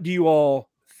 what do you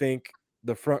all think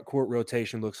the front court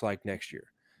rotation looks like next year?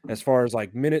 As far as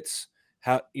like minutes,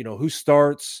 how, who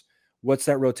starts, what's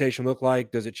that rotation look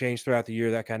like? Does it change throughout the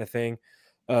year? That kind of thing.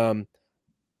 And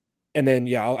then,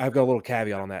 I've got a little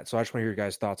caveat on that. So I just want to hear your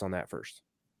guys' thoughts on that first.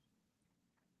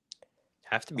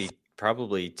 Have to be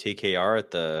probably TKR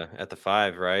at the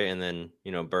 5, right? And then,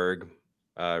 Berg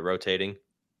rotating.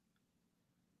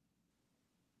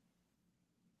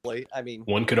 I mean,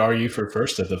 one could argue for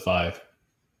first at the 5.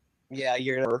 Yeah,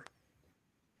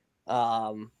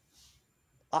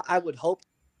 I would hope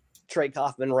Trey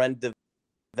Kaufman-Renn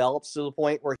develops to the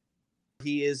point where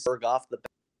he is off the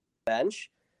bench.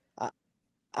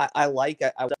 I like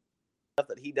stuff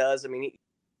that he does. I mean,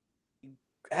 he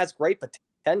has great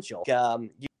potential.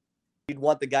 You'd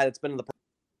want the guy that's been in the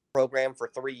program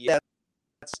for 3 years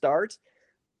to start.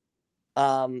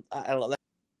 I don't know.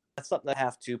 That's something I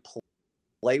have to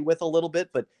play with a little bit,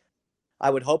 but I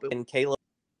would hope in Caleb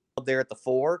there at the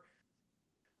 4.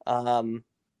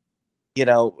 You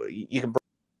know, you can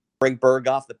bring Berg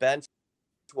off the bench.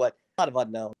 What a lot of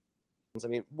unknowns. I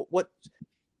mean,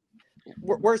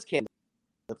 where's Cam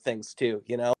of things too?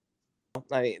 You know,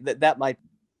 I mean that might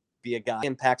be a guy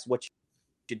impacts what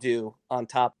you do on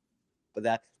top of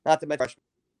that. Not to mention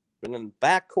freshman in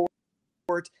backcourt.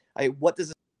 I mean, what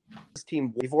does this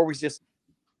team before we just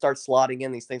start slotting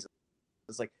in these things?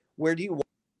 It's like, where do you want?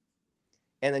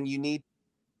 And then you need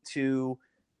to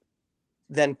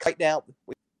then cut down.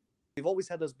 We've always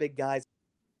had those big guys.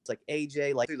 It's like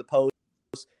AJ, like through the post,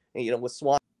 and, you know, with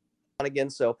Swan again.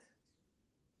 So,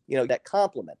 you know, that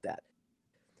complement that.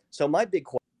 So my big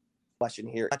question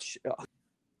here,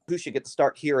 who should get to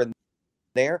start here and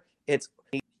there? It's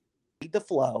the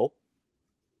flow.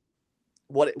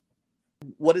 What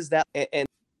is that? And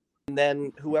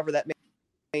then whoever that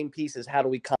main piece is, how do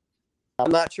we come?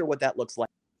 I'm not sure what that looks like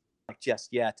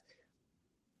just yet.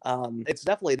 It's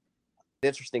definitely an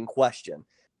interesting question.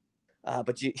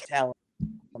 But you talent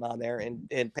on there, and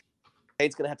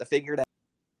Payne's going to have to figure it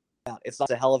out. It's not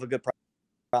a hell of a good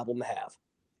problem to have.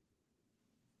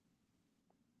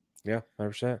 Yeah,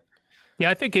 100%. Yeah,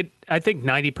 I think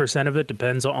 90% of it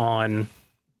depends on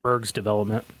Berg's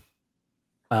development.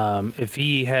 If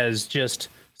he has just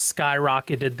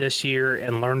skyrocketed this year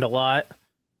and learned a lot,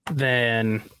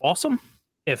 then awesome.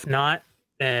 If not,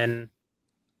 then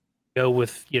go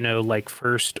with, you know, like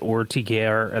first or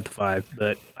TKR at the 5.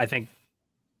 But I think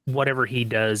whatever he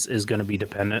does is going to be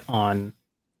dependent on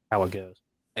how it goes.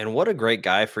 And what a great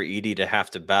guy for Edey to have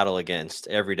to battle against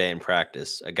every day in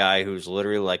practice. A guy who's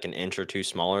literally like an inch or two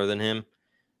smaller than him.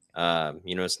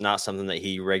 You know, it's not something that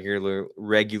he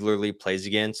regularly plays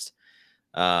against.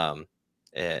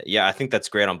 Yeah, I think that's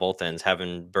great on both ends.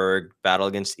 Having Berg battle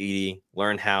against Edey,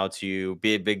 learn how to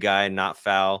be a big guy and not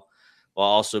foul, while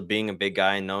also being a big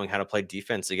guy and knowing how to play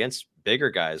defense against bigger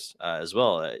guys as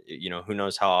well. You know, who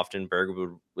knows how often Berg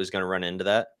was going to run into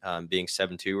that, being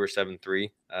 7'2" or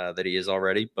 7'3" that he is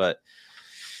already. But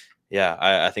yeah,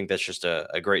 I think that's just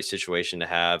a great situation to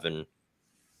have. And,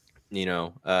 you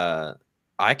know,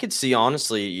 I could see,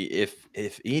 honestly, if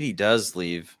Edey does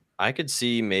leave, I could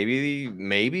see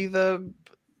maybe the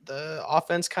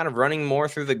offense kind of running more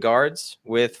through the guards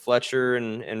with Fletcher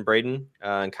and Braden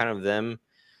and kind of them.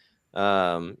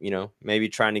 You know, maybe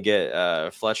trying to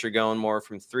get Fletcher going more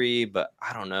from 3, but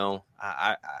I don't know.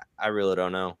 I really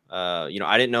don't know. You know,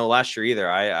 I didn't know last year either.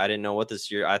 I didn't know what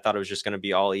this year. I thought it was just going to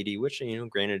be all Edey, which, you know,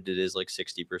 granted it is like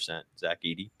 60% Zach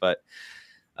Edey, but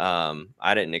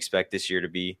I didn't expect this year to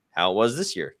be how it was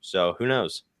this year. So who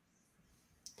knows?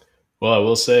 Well, I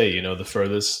will say, you know,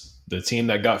 the team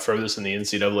that got furthest in the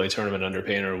NCAA tournament under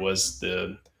Painter was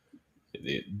the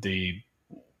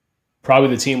probably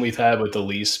the team we've had with the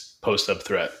least post-up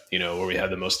threat, you know, where we had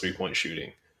the most 3-point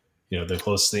shooting. You know, the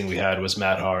closest thing we had was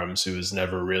Matt Harms, who was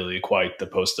never really quite the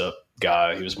post-up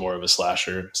guy. He was more of a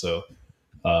slasher. So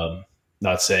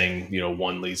not saying, you know,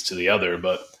 one leads to the other,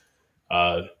 but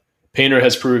Painter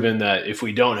has proven that if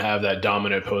we don't have that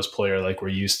dominant post player like we're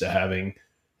used to having,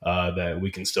 that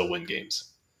we can still win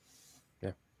games.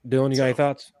 Yeah. Dylan, you got any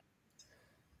thoughts?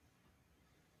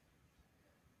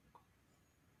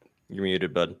 You're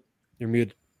muted, bud. You're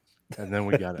muted. And then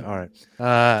we got it. All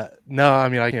right. No, I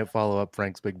mean, I can't follow up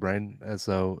Frank's big brain.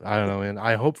 So I don't know. And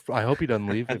I hope he doesn't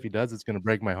leave. If he does, it's going to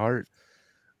break my heart.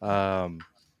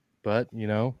 But you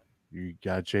know, you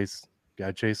gotta chase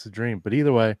the dream. But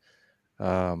either way,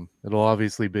 it'll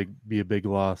obviously be a big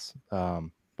loss.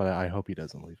 But I hope he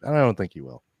doesn't leave. And I don't think he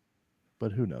will.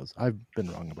 But who knows? I've been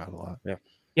wrong about a lot. Yeah.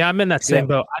 Yeah, I'm in that same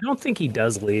boat. I don't think he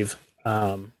does leave.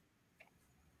 I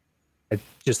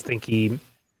just think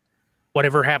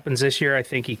whatever happens this year, I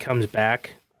think he comes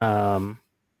back and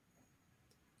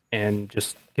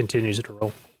just continues to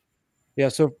roll. Yeah,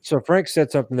 so Frank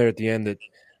said something there at the end that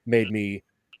made me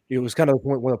 – it was kind of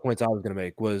one of the points I was going to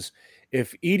make was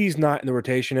if Edey's not in the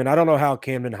rotation, and I don't know how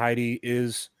Camden Heide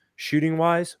is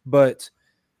shooting-wise, but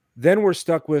then we're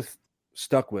stuck with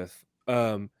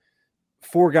 4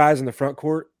 guys in the front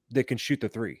court that can shoot the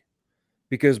 3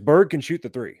 because Berg can shoot the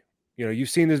 3. You know, you've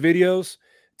seen these videos.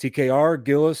 TKR,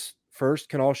 Gillis, First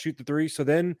can all shoot the 3. So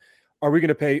then are we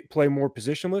going to play more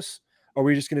positionless? Are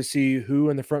we just going to see who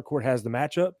in the front court has the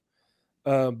matchup?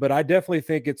 But I definitely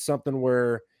think it's something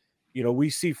where we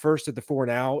see first at the 4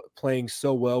 now playing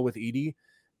so well with Edey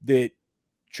that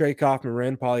Trey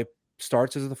Kaufman-Renn probably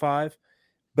starts as the 5,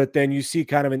 but then you see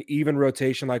kind of an even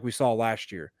rotation like we saw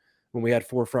last year when we had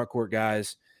 4 front court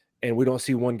guys, and we don't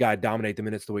see one guy dominate the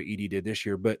minutes the way Edey did this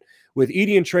year. But with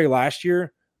Edey and Trey last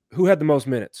year, who had the most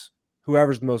minutes? Who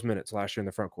averaged the most minutes last year in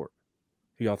the front court?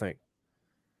 Who y'all think?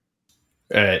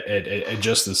 At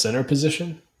just the center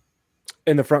position?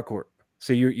 In the front court.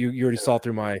 So you already saw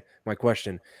through my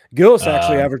question. Gillis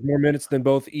actually averaged more minutes than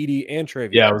both Edey and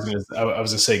Travion. Yeah, I was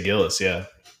gonna say Gillis. Yeah,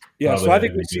 probably. So I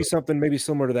think we see something maybe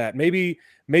similar to that. Maybe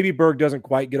Berg doesn't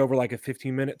quite get over like a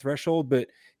 15-minute threshold, but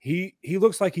he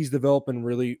looks like he's developing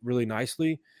really, really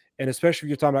nicely. And especially if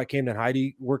you're talking about Camden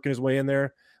Heide working his way in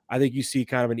there, I think you see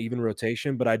kind of an even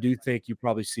rotation. But I do think you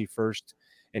probably see First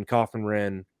and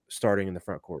Kaufman-Renn starting in the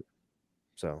front court.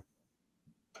 So,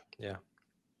 yeah.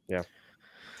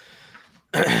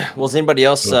 Well, does anybody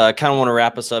else kind of want to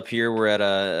wrap us up here? We're at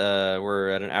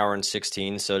an hour and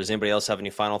 16. So does anybody else have any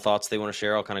final thoughts they want to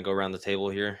share? I'll kind of go around the table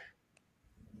here.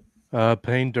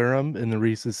 Payne Durham in the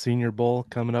Reese's Senior Bowl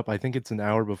coming up. I think it's an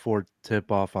hour before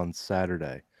tip off on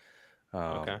Saturday.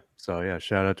 Okay. So yeah,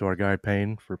 shout out to our guy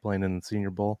Payne for playing in the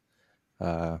Senior Bowl.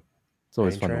 It's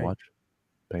always fun to watch.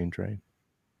 Payne Train.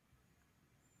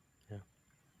 Yeah.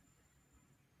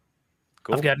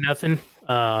 Cool. I've got nothing.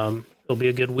 It'll be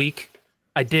a good week.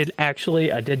 I did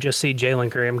just see Jalen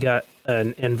Graham got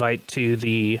an invite to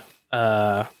the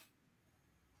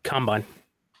combine.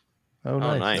 Oh,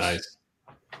 nice.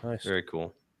 Very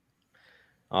cool.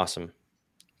 Awesome.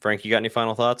 Frank, you got any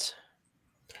final thoughts?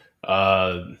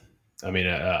 I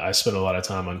spent a lot of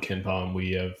time on KenPom.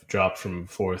 We have dropped from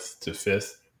 4th to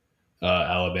 5th.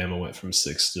 Alabama went from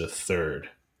 6th to 3rd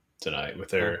tonight with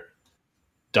their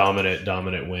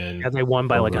dominant win. Yeah, they won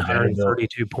by like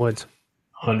 132 points.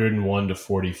 101 to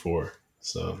 44.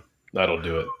 So that'll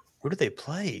do it. Who do they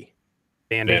play?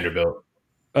 Vanderbilt.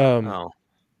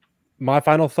 My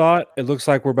final thought, it looks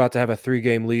like we're about to have a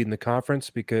 3-game lead in the conference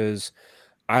because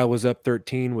Iowa's up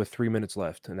 13 with 3 minutes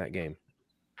left in that game.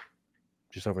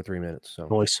 Just over 3 minutes. So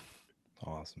nice.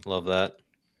 Awesome. Love that.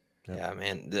 Yep. Yeah,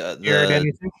 man. Jared,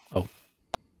 anything?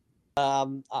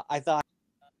 I thought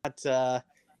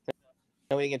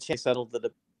we can settle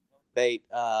the debate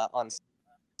on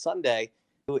Sunday.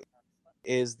 Who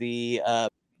is the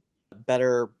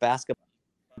better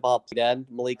basketball player,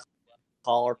 Malik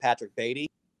Hall or Patrick Beatty?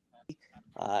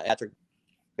 Patrick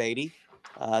Beatty.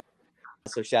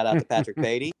 So shout out to Patrick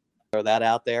Beatty. Throw that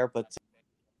out there. But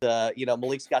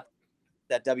Malik's got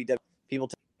that WW. People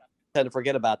tend to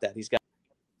forget about that. He's got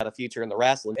a future in the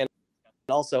wrestling. And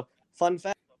also, fun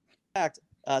fact,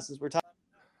 since we're talking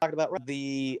about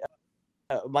the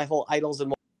my whole idols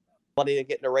and wanting to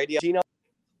get into radio, Gino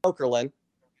Okerlund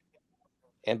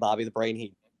and Bobby the Brain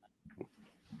Heat.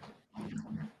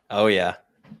 Oh yeah,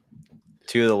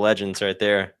 2 of the legends right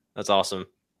there. That's awesome.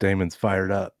 Damon's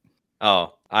fired up.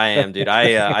 Oh, I am, dude.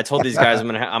 I told these guys I'm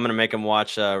gonna make them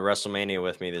watch WrestleMania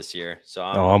with me this year. So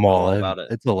I'm all in. about it.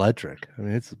 It's electric. I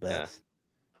mean, it's the best.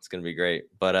 Yeah, it's gonna be great.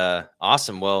 But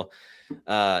awesome. Well,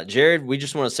 Jared, we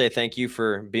just want to say thank you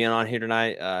for being on here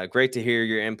tonight. Great to hear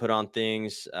your input on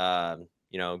things.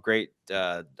 Great.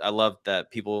 I love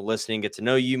that people listening get to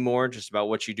know you more, just about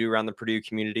what you do around the Purdue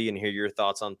community and hear your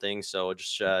thoughts on things. So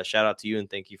just shout out to you and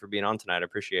thank you for being on tonight. I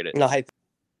appreciate it. No, hey,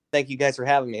 thank you guys for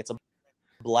having me. It's a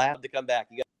blast to come back.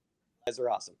 You guys are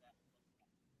awesome.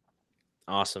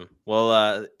 Awesome.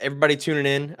 Well, everybody tuning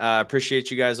in,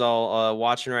 appreciate you guys all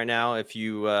watching right now. If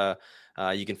you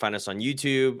you can find us on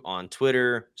YouTube, on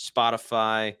Twitter,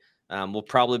 Spotify. We'll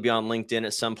probably be on LinkedIn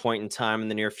at some point in time in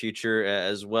the near future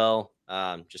as well.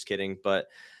 Just kidding. But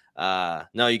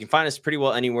no, you can find us pretty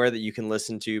well anywhere that you can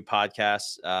listen to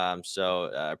podcasts. So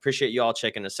appreciate you all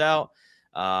checking us out.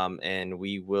 And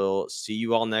we will see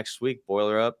you all next week.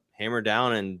 Boiler up, hammer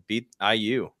down, and beat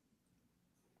IU.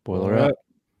 Boiler up.